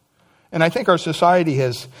education. And I think our society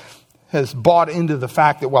has bought into the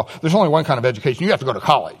fact that, well, there's only one kind of education. You have to go to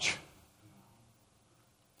college.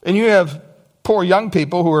 And you have poor young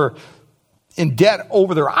people who are in debt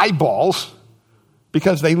over their eyeballs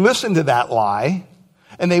because they listened to that lie,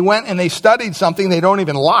 and they went and they studied something they don't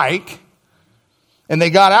even like, and they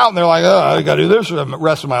got out and they're like, I got to do this for the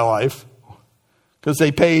rest of my life, because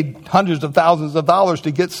they paid hundreds of thousands of dollars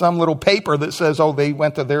to get some little paper that says, they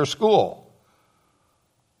went to their school.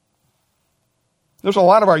 There's a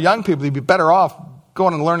lot of our young people who'd be better off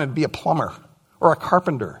going and learning to be a plumber or a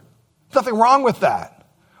carpenter. There's nothing wrong with that.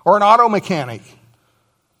 Or an auto mechanic.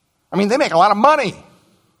 They make a lot of money.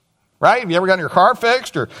 Right? Have you ever gotten your car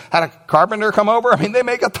fixed or had a carpenter come over? They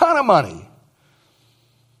make a ton of money.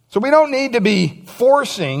 So we don't need to be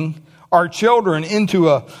forcing our children into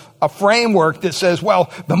a framework that says,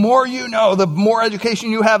 well, the more you know, the more education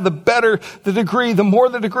you have, the better the degree, the more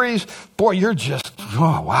the degrees. Boy, you're just,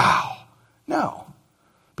 wow. No.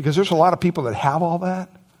 Because there's a lot of people that have all that,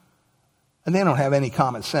 and they don't have any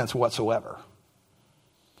common sense whatsoever.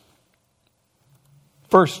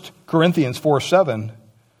 1 Corinthians 4:7,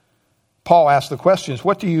 Paul asks the questions,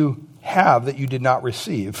 what do you have that you did not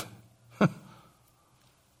receive?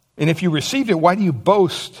 And if you received it, why do you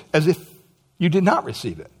boast as if you did not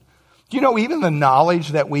receive it? Do you know even the knowledge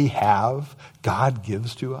that we have, God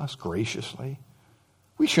gives to us graciously?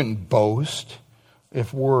 We shouldn't boast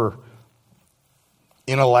if we're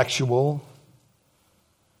intellectual.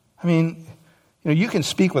 You can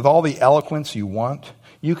speak with all the eloquence you want.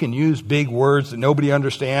 You can use big words that nobody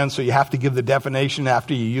understands, so you have to give the definition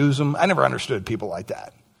after you use them. I never understood people like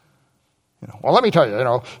that. Well, let me tell you,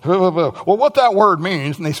 well, what that word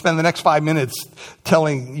means, and they spend the next 5 minutes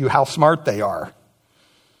telling you how smart they are.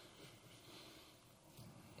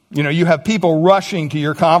 You have people rushing to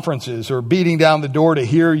your conferences or beating down the door to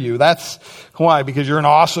hear you. That's why, because you're an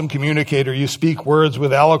awesome communicator. You speak words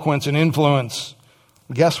with eloquence and influence.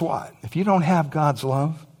 Guess what? If you don't have God's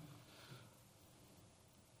love,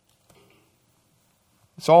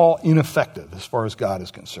 it's all ineffective as far as God is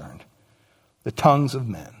concerned. The tongues of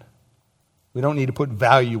men. We don't need to put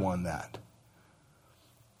value on that.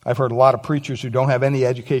 I've heard a lot of preachers who don't have any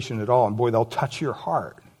education at all, and boy, they'll touch your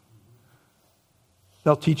heart.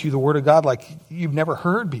 They'll teach you the Word of God like you've never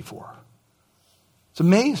heard before. It's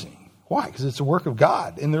amazing. Why? Because it's a work of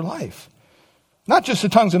God in their life. Not just the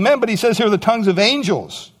tongues of men, but he says here the tongues of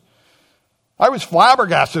angels. I was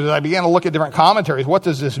flabbergasted as I began to look at different commentaries. What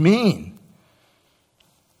does this mean?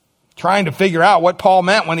 Trying to figure out what Paul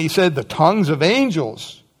meant when he said the tongues of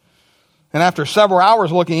angels. And after several hours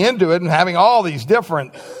looking into it and having all these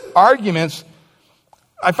different arguments,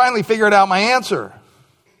 I finally figured out my answer.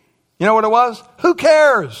 You know what it was? Who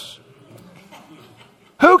cares?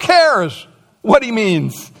 Who cares what he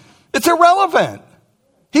means? It's irrelevant.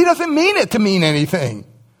 He doesn't mean it to mean anything.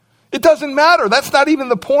 It doesn't matter. That's not even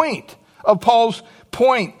the point of Paul's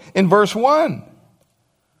point in verse 1.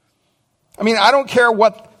 I don't care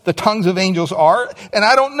what the tongues of angels are, and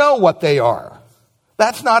I don't know what they are.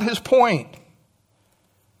 That's not his point.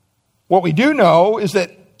 What we do know is that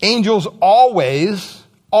angels always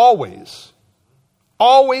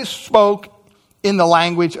spoke in the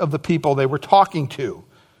language of the people they were talking to.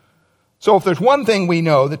 So if there's one thing we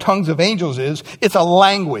know, the tongues of angels is, it's a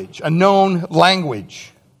language, a known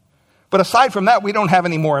language. But aside from that, we don't have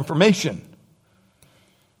any more information.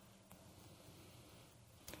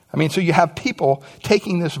 So you have people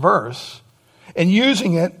taking this verse and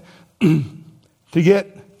using it to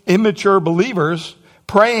get immature believers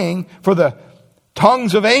praying for the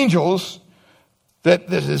tongues of angels, that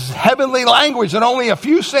this is heavenly language that only a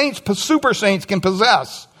few saints, super saints, can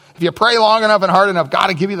possess. If you pray long enough and hard enough, God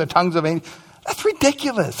will give you the tongues of angels. That's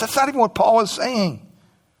ridiculous. That's not even what Paul is saying.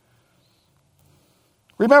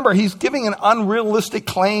 Remember, he's giving an unrealistic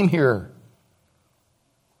claim here.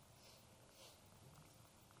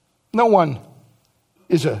 No one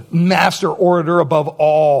is a master orator above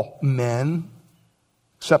all men,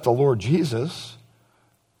 except the Lord Jesus.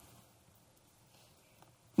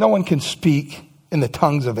 No one can speak in the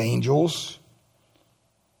tongues of angels.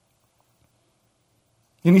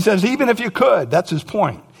 And he says, even if you could, that's his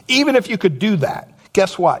point. Even if you could do that,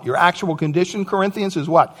 guess what? Your actual condition, Corinthians, is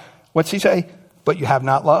what? What's he say? But you have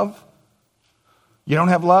not love? You don't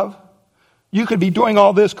have love? You could be doing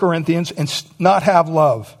all this, Corinthians, and not have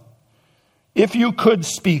love. If you could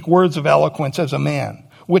speak words of eloquence as a man,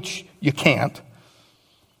 which you can't.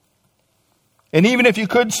 And even if you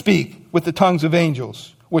could speak with the tongues of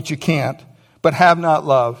angels, which you can't, but have not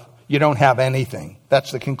love, you don't have anything.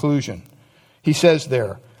 That's the conclusion. He says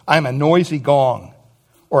there, I'm a noisy gong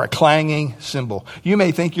or a clanging cymbal. You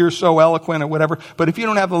may think you're so eloquent or whatever, but if you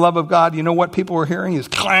don't have the love of God, you know what people are hearing is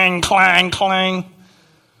clang, clang, clang.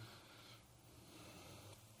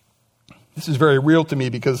 This is very real to me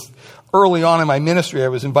because early on in my ministry, I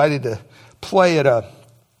was invited to play at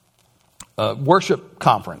a worship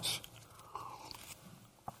conference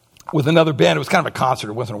with another band. It was kind of a concert.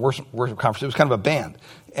 It wasn't a worship conference. It was kind of a band.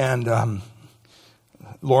 And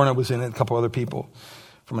Lorna was in it, a couple other people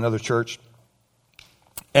from another church.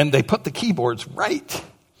 And they put the keyboards right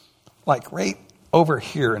over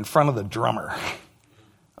here in front of the drummer.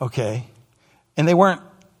 Okay? And they weren't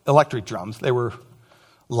electric drums. They were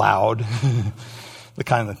loud, the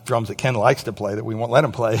kind of drums that Ken likes to play that we won't let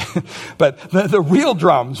him play. But the real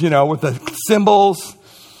drums, with the cymbals.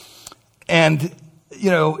 And,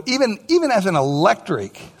 even as an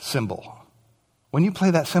electric cymbal, when you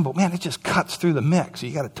play that cymbal, man, it just cuts through the mix. So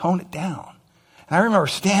you got to tone it down. And I remember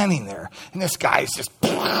standing there, and this guy's just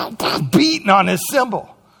beating on his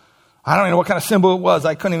cymbal. I don't even know what kind of cymbal it was.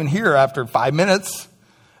 I couldn't even hear after 5 minutes.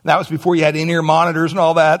 That was before you had in-ear monitors and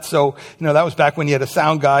all that. So, that was back when you had a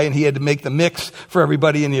sound guy, and he had to make the mix for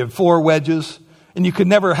everybody, and you had floor wedges. And you could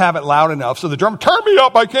never have it loud enough. So the drummer, turn me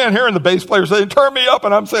up, I can't hear. And the bass player saying, turn me up.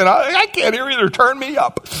 And I'm saying, I can't hear either, turn me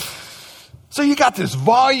up. So you got this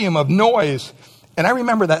volume of noise. And I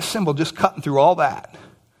remember that cymbal just cutting through all that.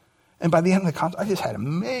 And by the end of the concert, I just had a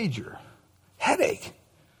major headache.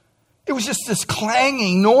 It was just this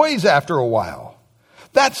clanging noise after a while.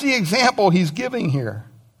 That's the example he's giving here.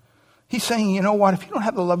 He's saying, you know what, if you don't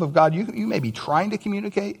have the love of God, you may be trying to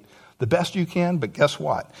communicate the best you can, but guess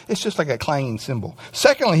what? It's just like a clanging cymbal.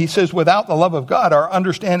 Secondly, he says, without the love of God, our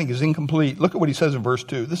understanding is incomplete. Look at what he says in verse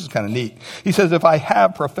 2. This is kind of neat. He says, if I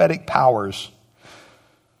have prophetic powers.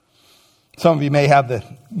 Some of you may have the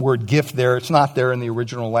word gift there. It's not there in the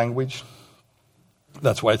original language.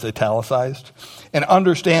 That's why it's italicized. And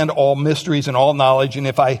understand all mysteries and all knowledge. And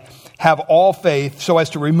if I have all faith so as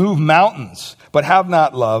to remove mountains, but have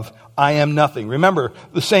not love, I am nothing. Remember,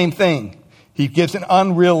 the same thing. He gives an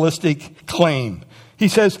unrealistic claim. He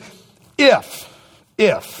says, if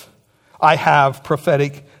I have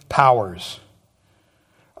prophetic powers.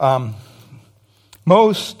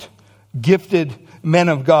 Most gifted men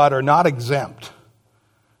of God are not exempt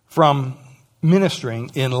from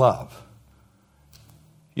ministering in love.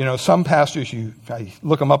 Some pastors, I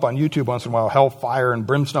look them up on YouTube once in a while, hellfire and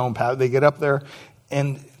brimstone, they get up there,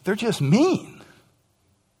 and they're just mean.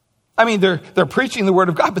 I mean, they're preaching the word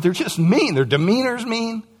of God, but they're just mean. Their demeanor's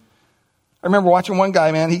mean. I remember watching one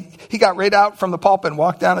guy, man, he got right out from the pulpit and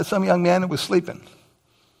walked down to some young man that was sleeping.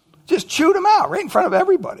 Just chewed him out right in front of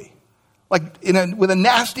everybody, with a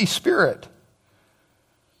nasty spirit.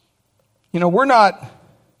 We're not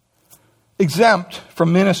exempt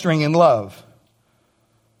from ministering in love.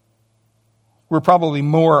 We're probably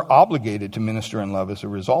more obligated to minister in love as a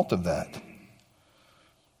result of that.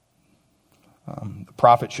 The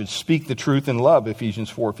prophet should speak the truth in love, Ephesians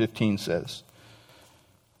 4:15 says.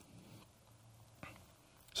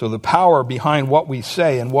 So the power behind what we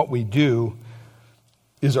say and what we do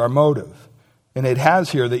is our motive. And it has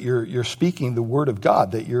here that you're speaking the word of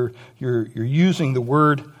God, that you're using the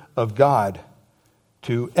word of God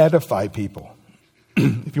to edify people.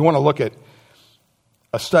 If you want to look at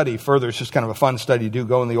a study further, it's just kind of a fun study to do.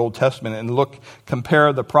 Go in the Old Testament and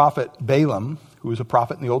compare the prophet Balaam, who was a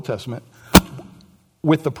prophet in the Old Testament,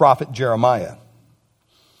 with the prophet Jeremiah.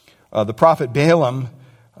 The prophet Balaam,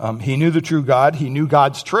 he knew the true God. He knew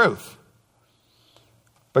God's truth.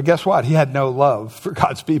 But guess what? He had no love for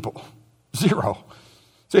God's people. Zero.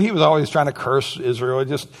 So he was always trying to curse Israel,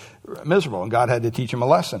 just miserable, and God had to teach him a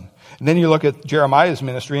lesson. And then you look at Jeremiah's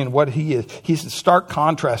ministry and what he is. He's a stark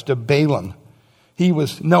contrast to Balaam. He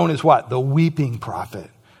was known as what? The weeping prophet,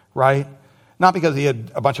 right? Not because he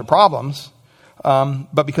had a bunch of problems,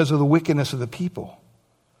 but because of the wickedness of the people.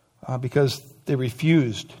 Because they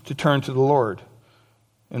refused to turn to the Lord.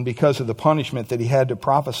 And because of the punishment that he had to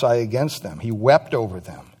prophesy against them. He wept over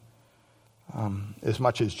them. As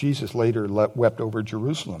much as Jesus later wept over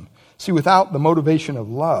Jerusalem. See, without the motivation of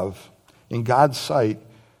love in God's sight,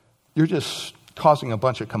 you're just causing a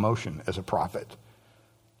bunch of commotion as a prophet.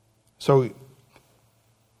 So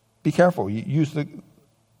be careful. You use the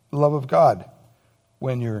love of God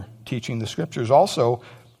when you're teaching the scriptures. Also,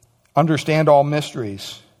 understand all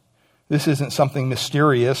mysteries. This isn't something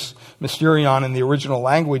mysterious. Mysterion in the original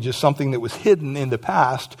language is something that was hidden in the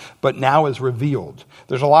past, but now is revealed.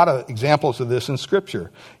 There's a lot of examples of this in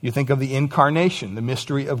Scripture. You think of the incarnation, the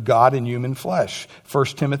mystery of God in human flesh.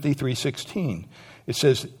 1 Timothy 3:16. It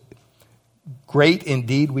says, Great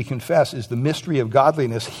indeed, we confess, is the mystery of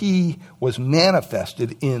godliness. He was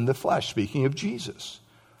manifested in the flesh, speaking of Jesus.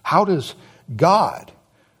 How does God,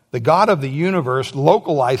 the God of the universe,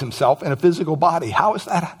 localize himself in a physical body? How is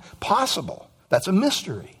that possible? That's a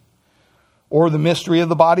mystery. Or the mystery of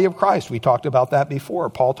the body of Christ. We talked about that before.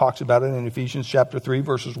 Paul talks about it in Ephesians chapter 3,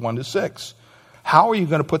 verses 1 to 6. How are you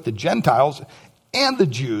going to put the Gentiles and the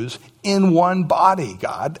Jews in one body,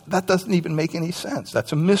 God? That doesn't even make any sense.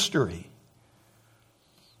 That's a mystery.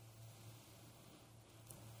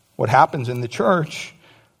 What happens in the church,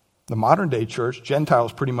 the modern day church,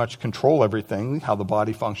 Gentiles pretty much control everything, how the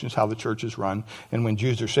body functions, how the church is run. And when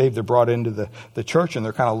Jews are saved, they're brought into the church and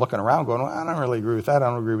they're kind of looking around going, well, I don't really agree with that. I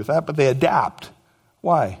don't agree with that. But they adapt.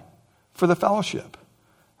 Why? For the fellowship.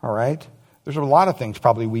 All right? There's a lot of things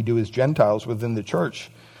probably we do as Gentiles within the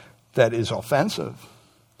church that is offensive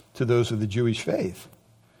to those of the Jewish faith.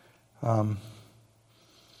 But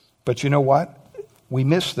you know what? We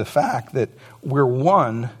miss the fact that we're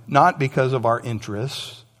one not because of our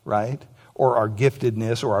interests, right? Or our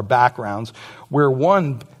giftedness or our backgrounds. We're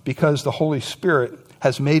one because the Holy Spirit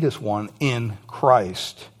has made us one in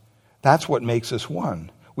Christ. That's what makes us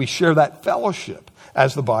one. We share that fellowship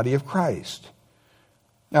as the body of Christ.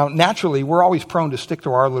 Now, naturally, we're always prone to stick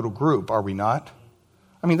to our little group, are we not?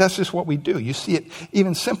 I mean, that's just what we do. You see it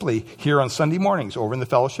even simply here on Sunday mornings over in the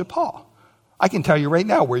fellowship hall. I can tell you right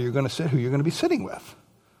now where you're going to sit, who you're going to be sitting with.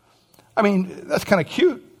 I mean, that's kind of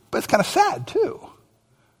cute, but it's kind of sad too.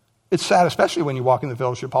 It's sad, especially when you walk in the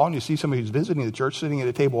fellowship hall and you see somebody who's visiting the church sitting at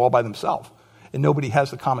a table all by themselves, and nobody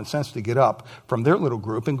has the common sense to get up from their little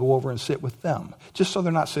group and go over and sit with them, just so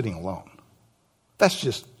they're not sitting alone. That's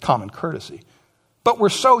just common courtesy. But we're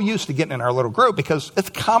so used to getting in our little group because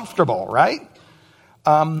it's comfortable, right?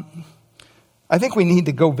 I think we need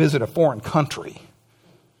to go visit a foreign country.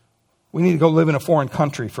 We need to go live in a foreign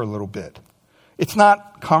country for a little bit. It's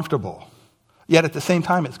not comfortable. Yet at the same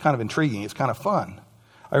time, it's kind of intriguing. It's kind of fun.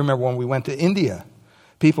 I remember when we went to India.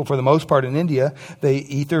 People, for the most part in India, they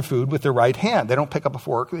eat their food with their right hand. They don't pick up a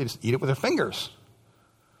fork. They just eat it with their fingers.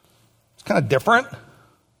 It's kind of different.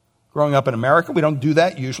 Growing up in America, we don't do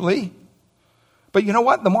that usually. But you know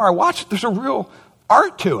what? The more I watch it, there's a real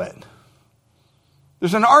art to it.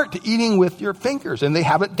 There's an art to eating with your fingers, and they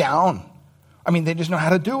have it down. I mean, they just know how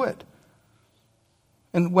to do it.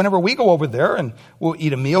 And whenever we go over there and we'll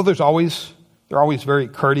eat a meal, they're always very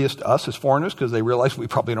courteous to us as foreigners because they realize we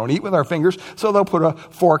probably don't eat with our fingers. So they'll put a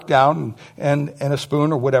fork down and a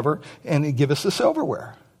spoon or whatever and give us the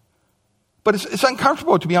silverware. But it's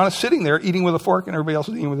uncomfortable, to be honest, sitting there eating with a fork and everybody else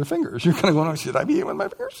is eating with their fingers. You're kind of going, oh, should I be eating with my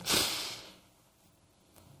fingers?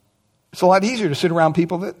 It's a lot easier to sit around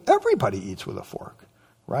people that everybody eats with a fork,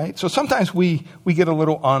 right? So sometimes we get a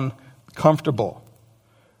little uncomfortable.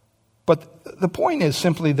 But the point is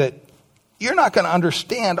simply that you're not going to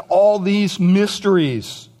understand all these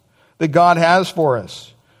mysteries that God has for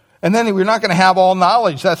us. And then we're not going to have all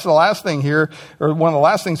knowledge. That's the last thing here, or one of the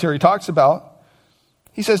last things here he talks about.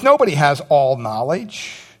 He says nobody has all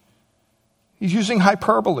knowledge. He's using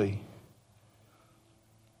hyperbole.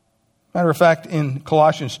 Matter of fact, in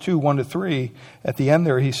Colossians 2, 1-3, at the end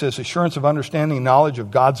there, he says, assurance of understanding knowledge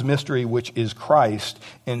of God's mystery, which is Christ,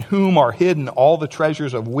 in whom are hidden all the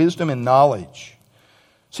treasures of wisdom and knowledge.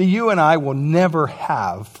 See, you and I will never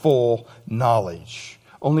have full knowledge.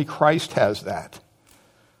 Only Christ has that.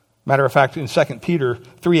 Matter of fact, in 2 Peter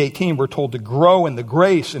 3:18, we're told to grow in the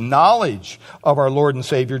grace and knowledge of our Lord and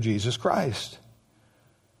Savior, Jesus Christ.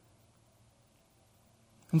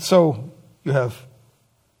 And so, you have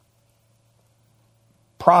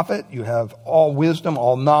prophet, you have all wisdom,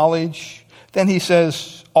 all knowledge. Then he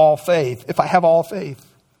says, all faith. If I have all faith.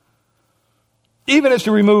 Even as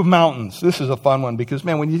to remove mountains. This is a fun one because,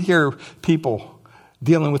 man, when you hear people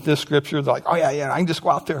dealing with this scripture, they're like, oh, yeah, I can just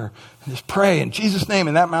go out there and just pray in Jesus' name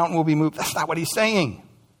and that mountain will be moved. That's not what he's saying.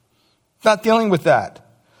 He's not dealing with that.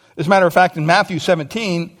 As a matter of fact, in Matthew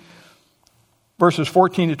 17, verses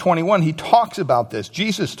 14-21, he talks about this.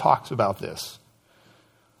 Jesus talks about this.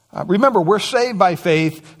 Remember, we're saved by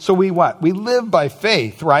faith, so we what? We live by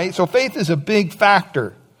faith, right? So faith is a big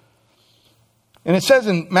factor. And it says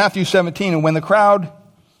in Matthew 17, and when the crowd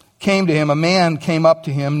came to him, a man came up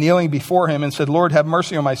to him, kneeling before him, and said, Lord, have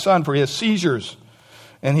mercy on my son, for he has seizures.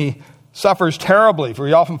 And he suffers terribly, for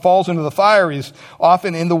he often falls into the fire. He's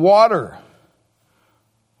often in the water.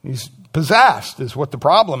 He's possessed, is what the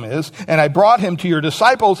problem is. And I brought him to your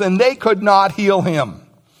disciples, and they could not heal him.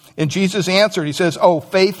 And Jesus answered, he says, oh,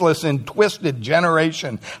 faithless and twisted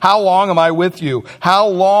generation, how long am I with you? How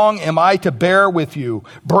long am I to bear with you?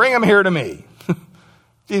 Bring him here to me.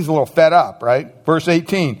 Jesus a little fed up, right? Verse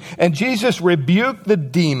 18. And Jesus rebuked the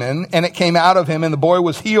demon, and it came out of him, and the boy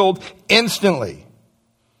was healed instantly.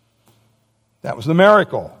 That was the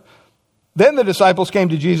miracle. Then the disciples came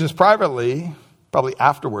to Jesus privately, probably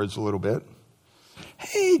afterwards a little bit.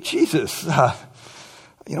 Hey, Jesus,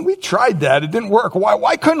 we tried that. It didn't work.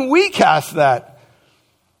 Why couldn't we cast that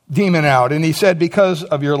demon out? And he said, because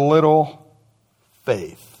of your little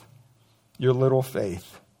faith. Your little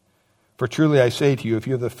faith. For truly I say to you, if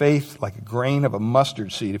you have the faith like a grain of a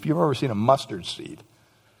mustard seed, if you've ever seen a mustard seed,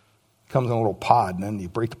 it comes in a little pod, and then you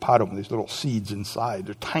break the pod open, there's little seeds inside.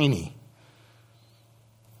 They're tiny.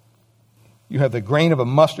 You have the grain of a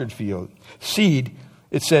mustard seed.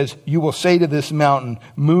 It says, you will say to this mountain,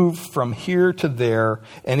 move from here to there,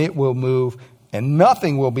 and it will move, and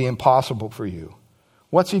nothing will be impossible for you.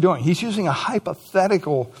 What's he doing? He's using a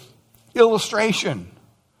hypothetical illustration.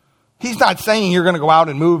 He's not saying you're going to go out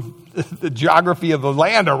and move the geography of the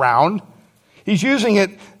land around. He's using it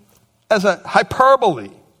as a hyperbole.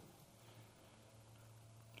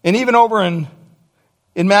 And even over in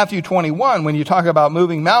Matthew 21, when you talk about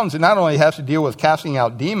moving mountains, it not only has to deal with casting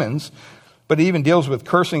out demons, but it even deals with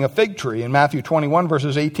cursing a fig tree. In Matthew 21,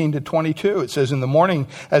 verses 18 to 22, it says, in the morning,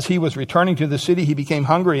 as he was returning to the city, he became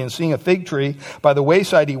hungry, and seeing a fig tree by the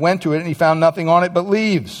wayside, he went to it, and he found nothing on it but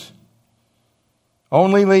leaves.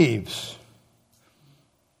 Only leaves.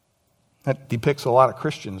 That depicts a lot of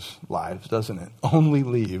Christians' lives, doesn't it? Only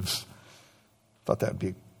leaves. Thought that would be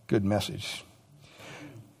a good message.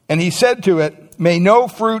 And he said to it, may no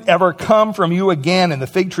fruit ever come from you again. And the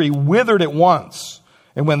fig tree withered at once.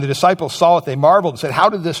 And when the disciples saw it, they marveled and said, how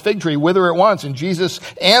did this fig tree wither at once? And Jesus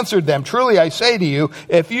answered them, truly I say to you,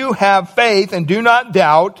 if you have faith and do not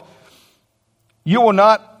doubt, you will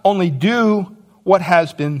not only do what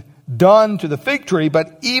has been done to the fig tree,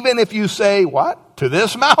 but even if you say, what? To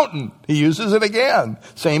this mountain. He uses it again.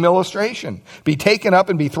 Same illustration. Be taken up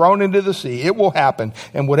and be thrown into the sea. It will happen.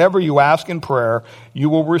 And whatever you ask in prayer, you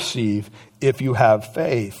will receive if you have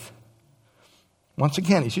faith. Once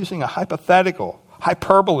again, he's using a hypothetical,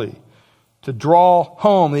 hyperbole, to draw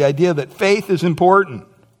home the idea that faith is important.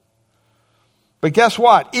 But guess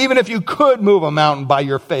what? Even if you could move a mountain by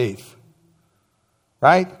your faith,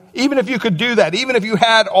 right? Even if you could do that, even if you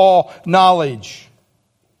had all knowledge,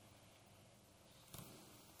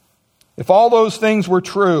 if all those things were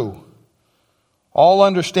true, all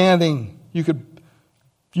understanding, you could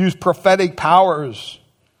use prophetic powers,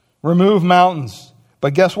 remove mountains.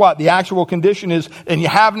 But guess what? The actual condition is, and you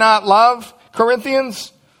have not love,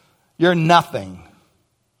 Corinthians, you're nothing.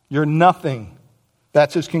 You're nothing.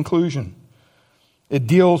 That's his conclusion. It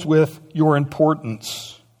deals with your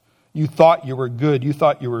importance. You thought you were good. You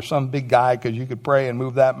thought you were some big guy because you could pray and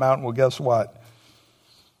move that mountain. Well, guess what?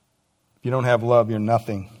 If you don't have love, you're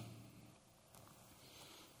nothing.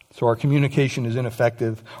 So our communication is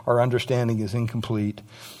ineffective. Our understanding is incomplete.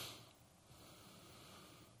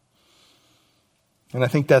 And I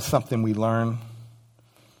think that's something we learn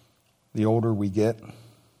the older we get.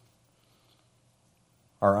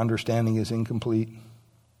 Our understanding is incomplete.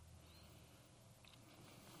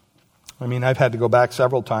 I mean, I've had to go back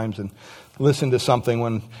several times and listen to something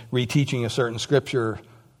when reteaching a certain scripture.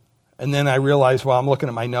 And then I realize, well, I'm looking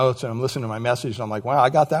at my notes and I'm listening to my message and I'm like, wow, I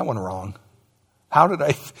got that one wrong.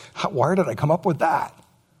 Where did I come up with that?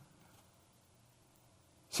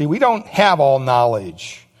 See, we don't have all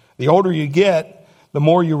knowledge. The older you get, the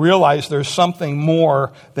more you realize there's something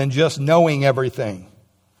more than just knowing everything.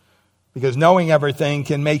 Because knowing everything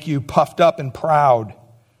can make you puffed up and proud.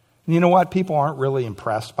 And you know what? People aren't really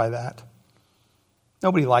impressed by that.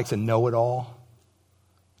 Nobody likes a know-it-all.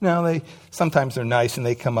 No, sometimes they're nice and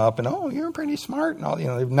they come up and, oh, you're pretty smart. And all,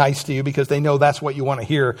 they're nice to you because they know that's what you want to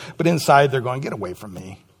hear. But inside they're going, get away from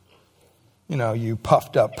me. You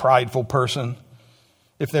puffed up, prideful person.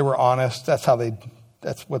 If they were honest, that's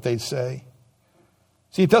what they'd say.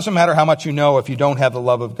 See, it doesn't matter how much you know if you don't have the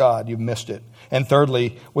love of God, you've missed it. And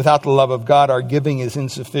thirdly, without the love of God, our giving is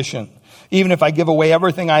insufficient. Even if I give away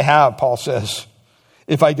everything I have, Paul says,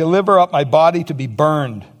 if I deliver up my body to be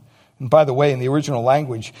burned, and by the way, in the original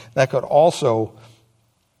language, that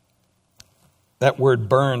word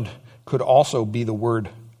burned could also be the word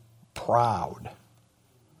proud.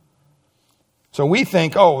 So we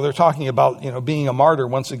think, they're talking about, being a martyr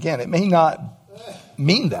once again. It may not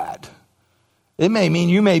mean that. It may mean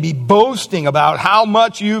you may be boasting about how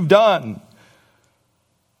much you've done.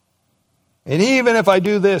 And even if I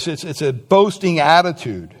do this, it's a boasting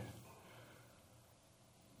attitude.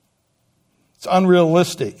 It's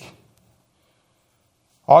unrealistic.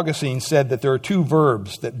 Augustine said that there are two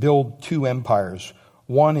verbs that build two empires.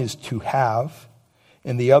 One is to have,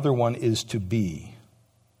 and the other one is to be.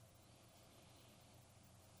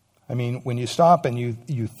 I mean, when you stop and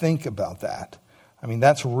you think about that, I mean,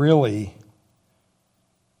 that's really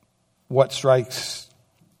what strikes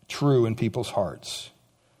true in people's hearts.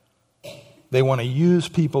 They want to use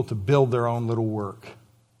people to build their own little work.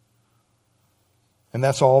 And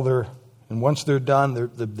that's all and once they're done,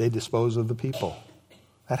 they dispose of the people.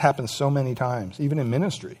 That happens so many times, even in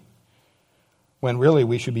ministry, when really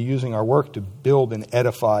we should be using our work to build and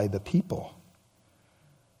edify the people.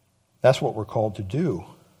 That's what we're called to do.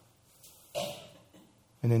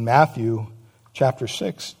 And in Matthew chapter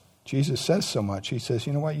 6, Jesus says so much. He says,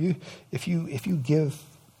 you know what, if you give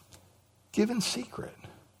in secret.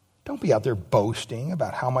 Don't be out there boasting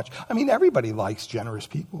about how much. I mean, everybody likes generous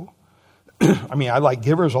people. I mean, I like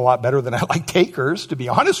givers a lot better than I like takers, to be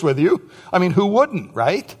honest with you. I mean, who wouldn't,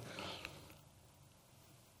 right?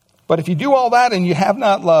 But if you do all that and you have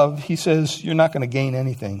not love, he says, you're not going to gain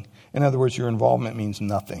anything. In other words, your involvement means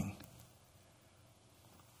nothing.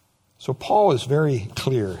 So Paul is very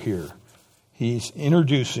clear here. He's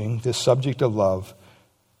introducing this subject of love.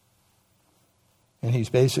 And he's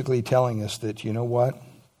basically telling us that, you know what?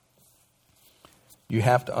 You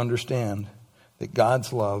have to understand that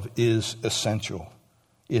God's love is essential.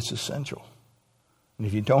 It's essential. And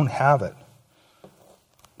if you don't have it,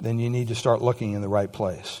 then you need to start looking in the right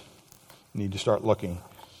place. You need to start looking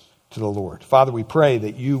to the Lord. Father, we pray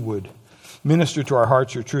that you would minister to our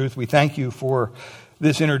hearts your truth. We thank you for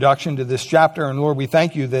this introduction to this chapter. And Lord, we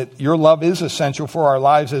thank you that your love is essential for our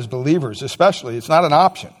lives as believers, especially. It's not an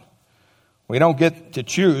option. We don't get to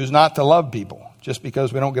choose not to love people just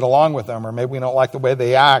because we don't get along with them, or maybe we don't like the way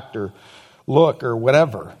they act or look or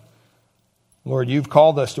whatever. Lord, you've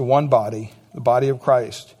called us to one body, the body of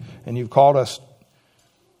Christ, and you've called us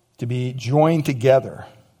to be joined together,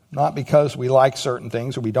 not because we like certain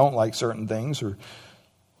things or we don't like certain things, or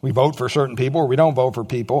we vote for certain people or we don't vote for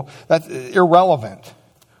people. That's irrelevant.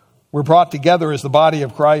 We're brought together as the body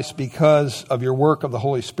of Christ because of your work of the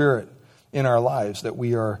Holy Spirit in our lives, that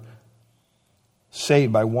we are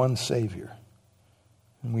saved by one Savior.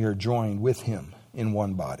 And we are joined with him in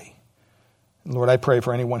one body. And Lord, I pray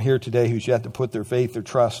for anyone here today who's yet to put their faith or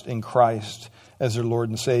trust in Christ as their Lord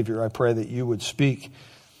and Savior. I pray that you would speak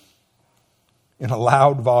in a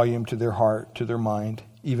loud volume to their heart, to their mind,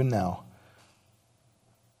 even now.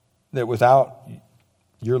 That without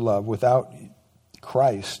your love, without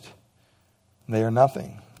Christ, they are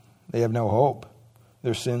nothing. They have no hope.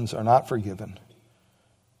 Their sins are not forgiven.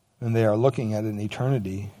 And they are looking at an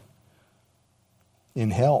eternity in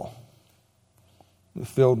hell,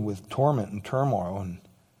 filled with torment and turmoil. And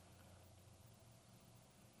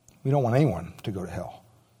we don't want anyone to go to hell.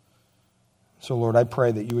 So, Lord, I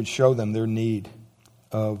pray that you would show them their need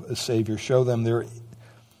of a Savior. Show them their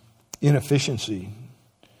inefficiency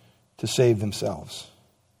to save themselves.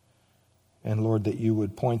 And, Lord, that you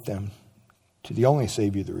would point them to the only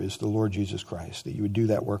Savior there is, the Lord Jesus Christ, that you would do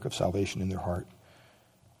that work of salvation in their heart.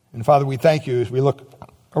 And, Father, we thank you as we look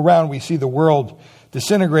around, we see the world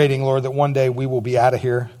disintegrating, Lord, that one day we will be out of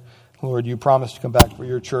here. Lord, you promised to come back for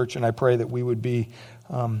your church, and I pray that we would be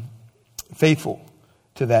faithful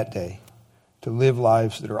to that day, to live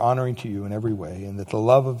lives that are honoring to you in every way, and that the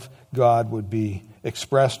love of God would be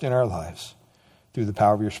expressed in our lives through the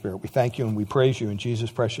power of your Spirit. We thank you and we praise you in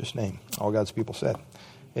Jesus' precious name. All God's people said,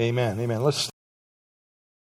 amen. Amen. Let's stand.